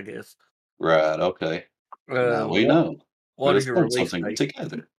of cards, I guess. Right. Okay. Now we know. What is your release something date?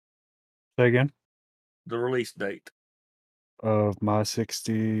 together? Say again. The release date of my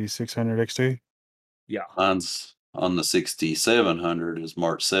 6600 XT. Yeah. Mine's on the 6700 is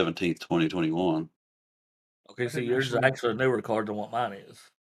March 17th, 2021. Okay, so yours is actually a newer card than what mine is.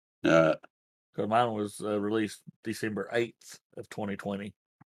 Because mine was released December 8th of 2020.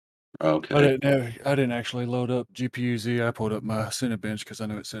 Okay. I didn't actually load up GPU Z. I pulled up my Cinebench because I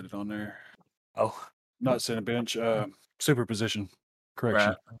knew it said it on there. Oh. Not Cinebench, superposition.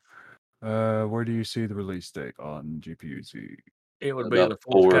 Correction. Right. Where do you see the release date on GPU Z? It would be the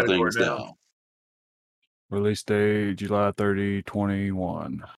fourth category down. Release date July 30,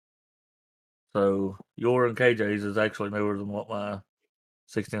 21. So your and KJ's is actually newer than what my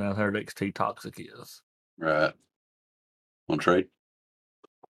 6900 XT Toxic is. Right. Want to trade?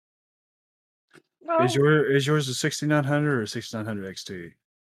 No. Is yours a 6900 or 6900 XT?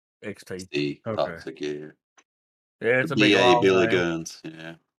 XT. Okay. Toxic, yeah. Yeah, it's a big long Billy name. Guns,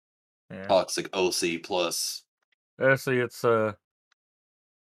 yeah. Toxic OC plus. Let's see, it's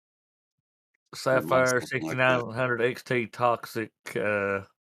Sapphire 6900 XT Toxic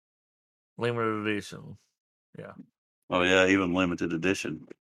limited edition. Yeah. Oh yeah, even limited edition.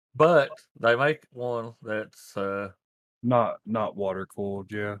 But they make one that's not water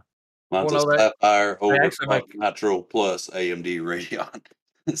cooled, yeah. Mine's a Sapphire Overclock Nitro Plus AMD Radeon.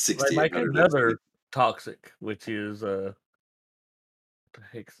 They make another Toxic, which is what the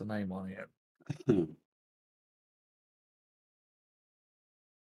heck's the name on it?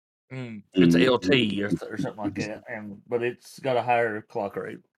 It's LT or something like that, but it's got a higher clock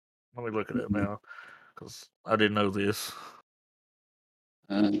rate. Let me look it up now because I didn't know this.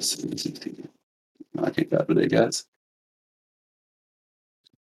 I can't got today, guys.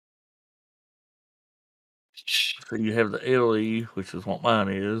 So you have the LE, which is what mine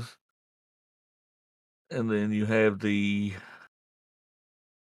is, and then you have the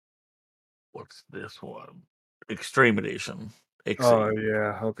what's this one? Extreme Edition. XE. Oh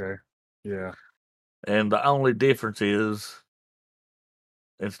yeah, okay, yeah. And the only difference is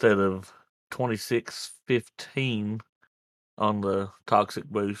instead of 2615 on the Toxic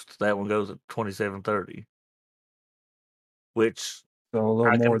Boost, that one goes at 2730. Which So a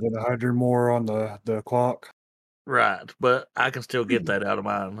little more than 100 more on the clock. Right, but I can still get that out of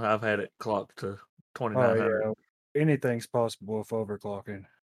mine. I've had it clocked to 2900. Oh yeah, anything's possible with overclocking.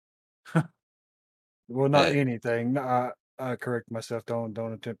 Well, not anything. I correct myself. Don't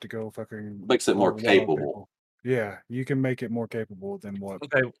attempt to go fucking. Makes it more capable. People. Yeah, you can make it more capable than what.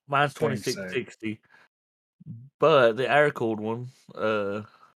 Okay, mine's 2660, but the air cooled one.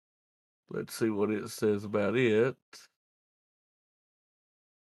 Let's see what it says about it.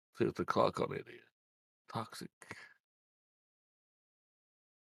 See what the clock on it is. Toxic.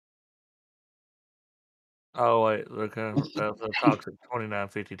 Oh wait, okay, that's a Toxic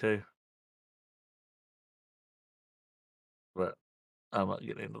 2952. But I'm not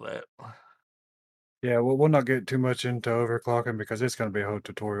getting into that. Yeah, well, we'll not get too much into overclocking because it's going to be a whole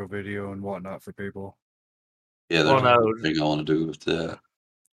tutorial video and whatnot for people. Yeah, there's nothing I want to do with that.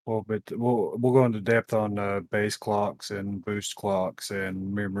 Well, but we'll go into depth on base clocks and boost clocks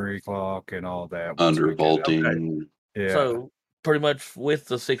and memory clock and all that. Undervolting. Okay. Yeah. So pretty much with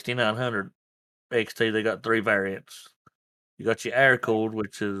the 6900 XT, they got 3 variants. You got your air cooled,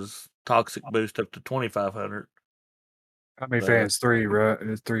 which is Toxic Boost up to 2500. How many fans? 3, right?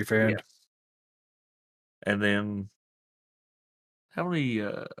 It's 3 fans. Yes. And then how many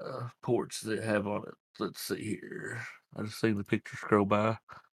ports does it have on it? Let's see here. I just seen the picture scroll by.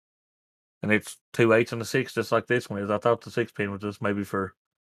 And it's 2 8s and a 6, just like this one is. I thought the 6-pin was just maybe for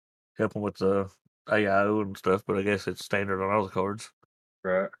helping with the AIO and stuff, but I guess it's standard on all the cards.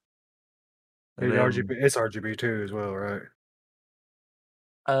 Right. And RGB, it's RGB too as well, right?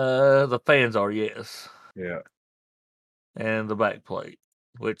 The fans are, yes. Yeah. And the back plate,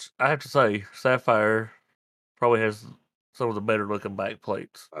 which I have to say, Sapphire probably has some of the better looking back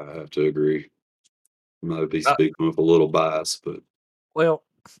plates. I have to agree. I might be speaking with a little bias, but well,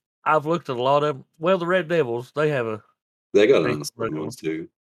 I've looked at a lot of them. Well, the Red Devils, they got unspoken ones too,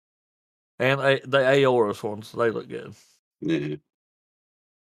 and the Aorus ones, they look good. Yeah.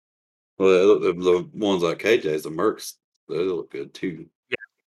 Well, the ones like KJ's, the Mercs, they look good too. Yeah.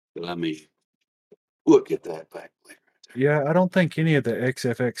 But I mean, look at that back plate. Yeah, I don't think any of the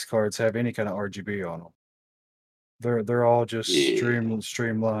XFX cards have any kind of RGB on them. They're all just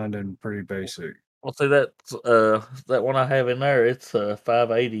streamlined and pretty basic. Well, see that one I have in there. It's a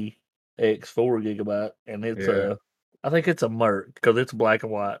 580X 4 gigabyte, and it's I think it's a Merc because it's black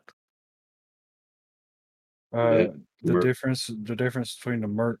and white. The difference between the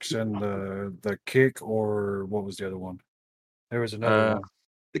Mercs and the Kick, or what was the other one? There was another one.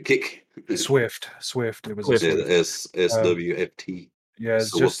 The Kick. Swift. It was the SWFT. Yeah,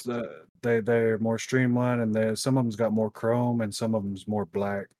 it's just they're more streamlined, and some of them's got more chrome, and some of them's more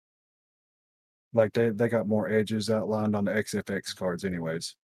black. Like they got more edges outlined on the XFX cards,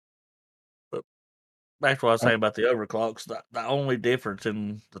 anyways. But back to what I was saying about the overclocks. The only difference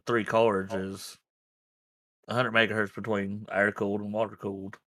in the 3 cards is 100 megahertz between air cooled and water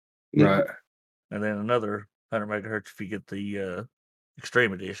cooled. Right. And then another 100 megahertz if you get the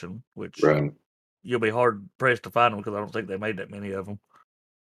Extreme Edition, which you'll be hard pressed to find them because I don't think they made that many of them.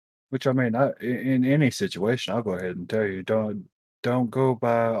 Which I mean, in any situation, I'll go ahead and tell you, don't go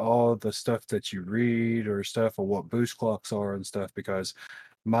by all the stuff that you read or stuff or what boost clocks are and stuff, because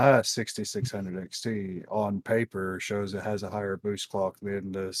my 6600 XT on paper shows it has a higher boost clock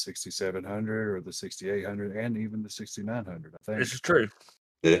than the 6700 or the 6800 and even the 6900. I think this is true.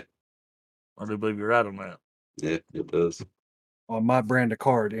 Yeah, I do believe you're right on that. Yeah, it does. On my brand of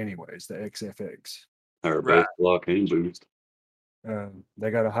card, anyways, the XFX. Higher base clock and boost.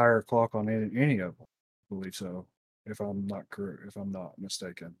 They got a higher clock on any of them, I believe so. If I'm not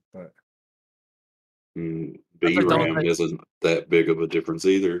mistaken, but VRAM isn't that big of a difference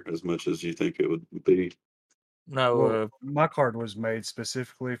either, as much as you think it would be. No, well, my card was made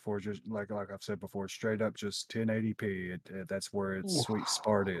specifically for just like I've said before, straight up just 1080p. That's where its sweet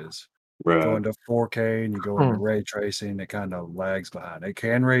spot is. Right. Going to 4K and you go into ray tracing, it kind of lags behind. It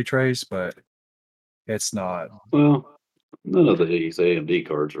can ray trace, but it's not. Well, None of these AMD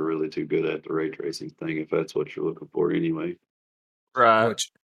cards are really too good at the ray tracing thing, if that's what you're looking for anyway. Right.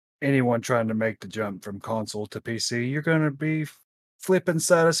 Which anyone trying to make the jump from console to PC, you're going to be flipping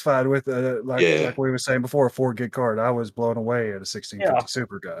satisfied with like we were saying before, a 4 gig card. I was blown away at a 1650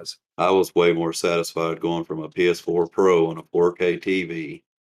 Super, guys. I was way more satisfied going from a PS4 Pro and a 4K TV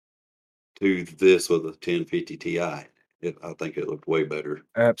to this with a 1050 Ti. I think it looked way better.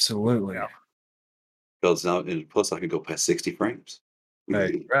 Absolutely. Because now, and plus I can go past 60 frames.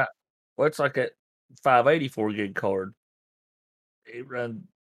 Hey. Right. Well, it's like that 584 gig card. It runs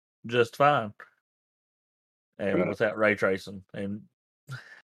just fine. And without ray tracing. And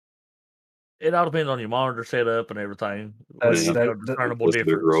it all depends on your monitor setup and everything. That's a discernible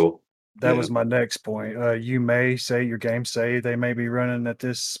difference. That was my next point. You may say your games say they may be running at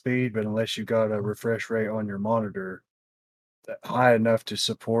this speed, but unless you got a refresh rate on your monitor high enough to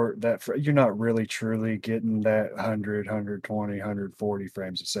support that, you're not really truly getting that 100, 120, 140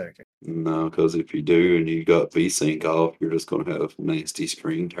 frames a second. No, because if you do and you got VSync off, you're just going to have nasty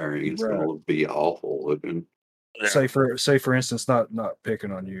screen tearing. It's going to be awful looking. Yeah. Say for instance, not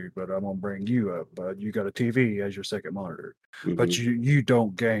picking on you, but I'm gonna bring you up. But you got a TV as your second monitor, but you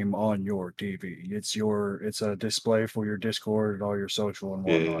don't game on your TV. It's a display for your Discord and all your social and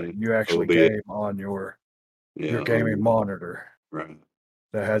whatnot. Yeah, You actually game on your gaming monitor. Right.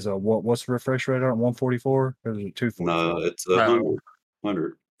 That has a what's the refresh rate on it? 144 or is it 244? No, it's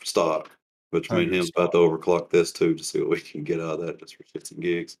 100 stock. Which me and him's about to overclock this too to see what we can get out of that just for shits and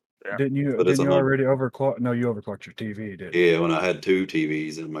gigs. Yeah. Didn't you already overclock? No, you overclocked your TV, didn't you? Yeah, when I had 2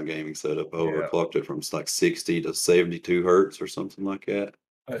 TVs in my gaming setup, I overclocked it from like 60 to 72 hertz or something like that.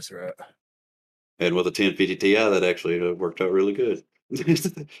 That's right. And with a 1050 Ti, that actually worked out really good.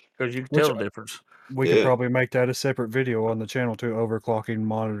 Because you can tell the difference. We could probably make that a separate video on the channel too, overclocking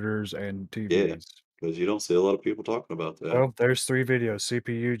monitors and TVs. Yeah, because you don't see a lot of people talking about that. Well, there's 3 videos: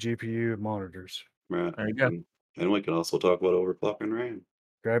 CPU, GPU, and monitors. Right. There you go. And we can also talk about overclocking RAM.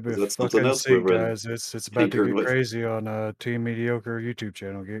 Grab a fucking seat, guys. It's about to get crazy on Team Mediocre YouTube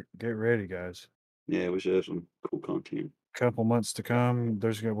channel. Get ready, guys. Yeah, we should have some cool content. Couple months to come.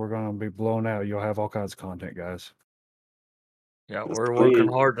 We're gonna be blown out. You'll have all kinds of content, guys. Yeah, we're working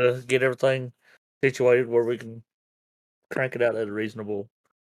hard to get everything situated where we can crank it out at a reasonable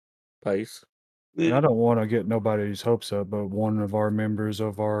pace. And I don't want to get nobody's hopes up, but one of our members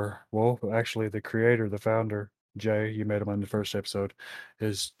of actually the creator, the founder, Jay, you met him on the first episode,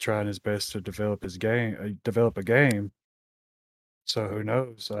 is trying his best to develop a game. So who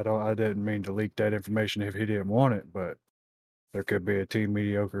knows? I didn't mean to leak that information if he didn't want it, but there could be a Team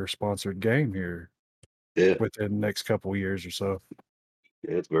Mediocre sponsored game here. Yeah. Within the next couple years or so.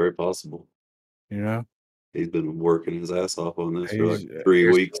 Yeah, it's very possible. You know? He's been working his ass off on this for like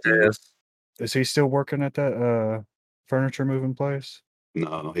 3 weeks now. Is he still working at that furniture moving place?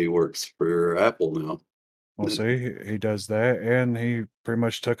 No, he works for Apple now. Well, see, he does that, and he pretty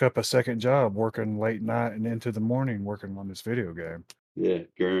much took up a second job working late night and into the morning working on this video game. Yeah,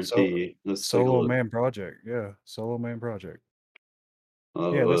 guarantee. Solo man project. Yeah, solo man project.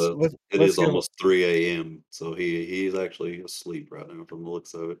 It is almost 3 a.m., so he's actually asleep right now from the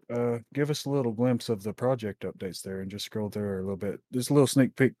looks of it. Give us a little glimpse of the project updates there and just scroll through a little bit. Just a little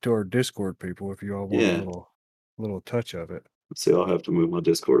sneak peek to our Discord people if you all want a little touch of it. Let's see, I'll have to move my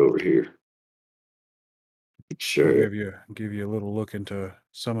Discord over here. Sure. Give you a little look into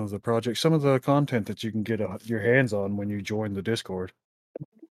some of the projects, some of the content that you can get your hands on when you join the Discord.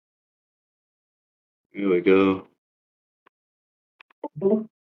 Here we go.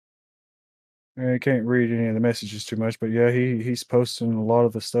 I can't read any of the messages too much, but yeah, he's posting a lot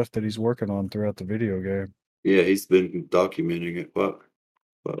of the stuff that he's working on throughout the video game. Yeah, he's been documenting it quite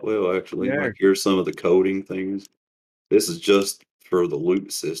well, actually. Yeah. Like, here's some of the coding things. This is just for the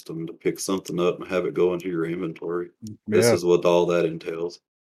loot system to pick something up and have it go into your inventory. This is what all that entails.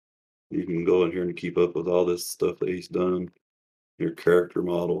 You can go in here and keep up with all this stuff that he's done. Your character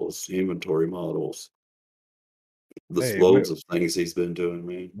models, inventory models. There's loads of things he's been doing,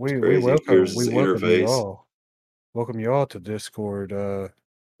 man. We welcome you all to Discord.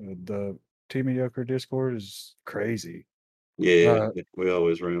 The Team Mediocre Discord is crazy. Yeah, we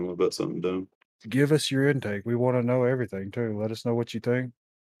always ramble about something dumb. Give us your intake. We want to know everything too. Let us know what you think.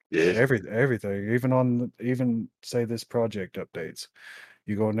 Yeah, everything. Even say this project updates.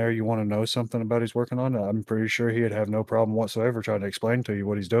 You go in there, you want to know something about he's working on. I'm pretty sure he'd have no problem whatsoever trying to explain to you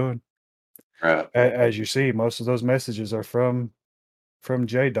what he's doing. Right. As you see, most of those messages are from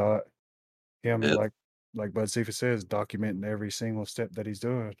J Dot. Him, like Bud Cephas says, documenting every single step that he's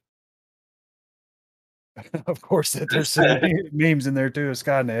doing. Of course, that there's some memes in there too of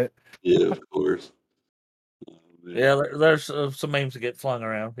Skynet. Yeah, of course. Yeah, there's some memes that get flung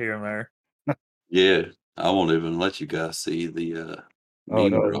around here and there. Yeah, I won't even let you guys see the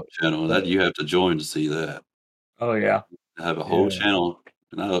meme drop channel. That you have to join to see that. Oh yeah, I have a whole channel,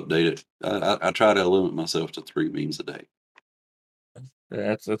 and I update it. I try to limit myself to 3 memes a day.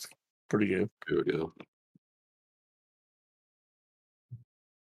 yeah, that's pretty good. Here we go.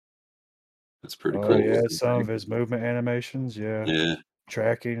 That's pretty Oh cool. yeah, some of his movement animations, Yeah,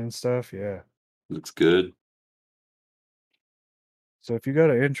 tracking and stuff, yeah. looks good. So if you got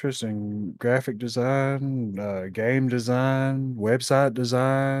an interest in graphic design, game design, website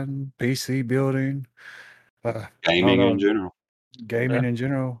design, PC building, I don't Gaming know, in general. gaming Yeah. in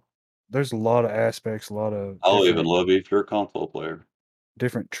general, there's a lot of aspects, a lot of I'll even different love you if you're a console player.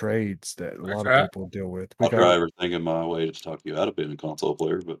 trades that a lot of right. people deal with. I'll try everything in my way to talk you out of being a console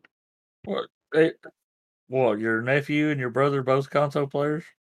player, but What, your nephew and your brother both console players?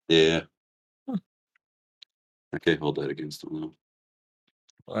 yeah, Huh. I can't hold that against them though.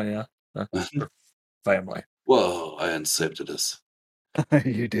 Oh yeah, family. Whoa, I incepted us.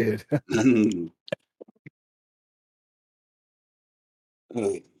 You did.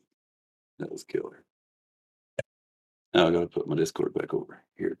 That was killer. Now I gotta put my Discord back over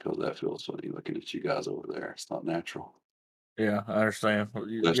here because that feels funny looking at you guys over there. It's not natural. Yeah, I understand.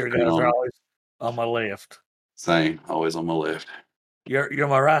 Left Your screen guys are on. always on my left. Same, always on my left. You're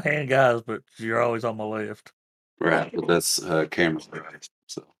my right hand guys, but you're always on my left. Right, but that's camera right.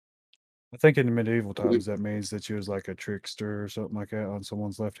 So I think in the medieval times that means that you was like a trickster or something like that on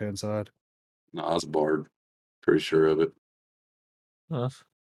someone's left hand side. no, I was Bard. Pretty sure of it.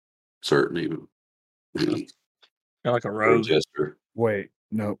 Certain even. Kind of like a rogue. Winchester. Wait,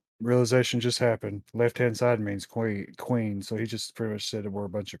 no. Realization just happened. Left hand side means queen, so he just pretty much said that we're a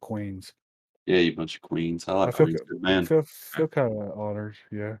bunch of queens. Yeah, you bunch of queens. I I like feel queens. Good man. feel kind of honored.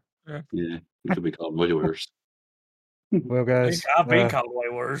 Yeah. Yeah. Yeah, you could be called way worse. Well, guys, I've been called way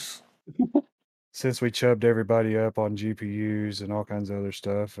worse. since we chubbed everybody up on GPUs and all kinds of other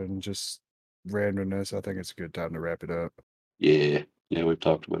stuff and just randomness, I think it's a good time to wrap it up. Yeah, we've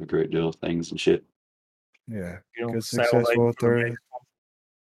talked about a great deal of things and shit. Yeah, You know, good successful third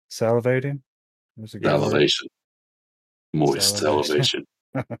salivating. That's a good word. Salivation. Moist salivation.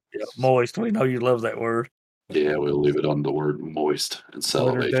 Yeah, moist. We know you love that word. Yeah, we'll leave it on the word moist and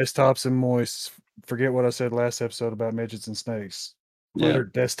Cluttered salivation. desktops and moist. Forget what I said last episode about midgets and snakes.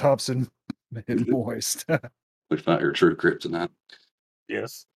 Cluttered desktops and moist. We found your true kryptonite.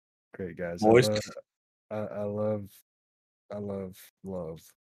 Yes. Great guys. Moist. I love love.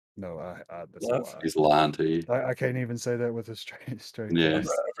 No, that's a lie. He's lying to you. I can't even say that with a straight Yeah, face.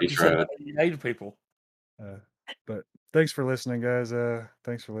 he tried. You hate people. But thanks for listening, guys.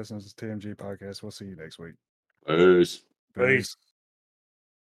 Thanks for listening to the TMG podcast. We'll see you next week. Peace. Peace.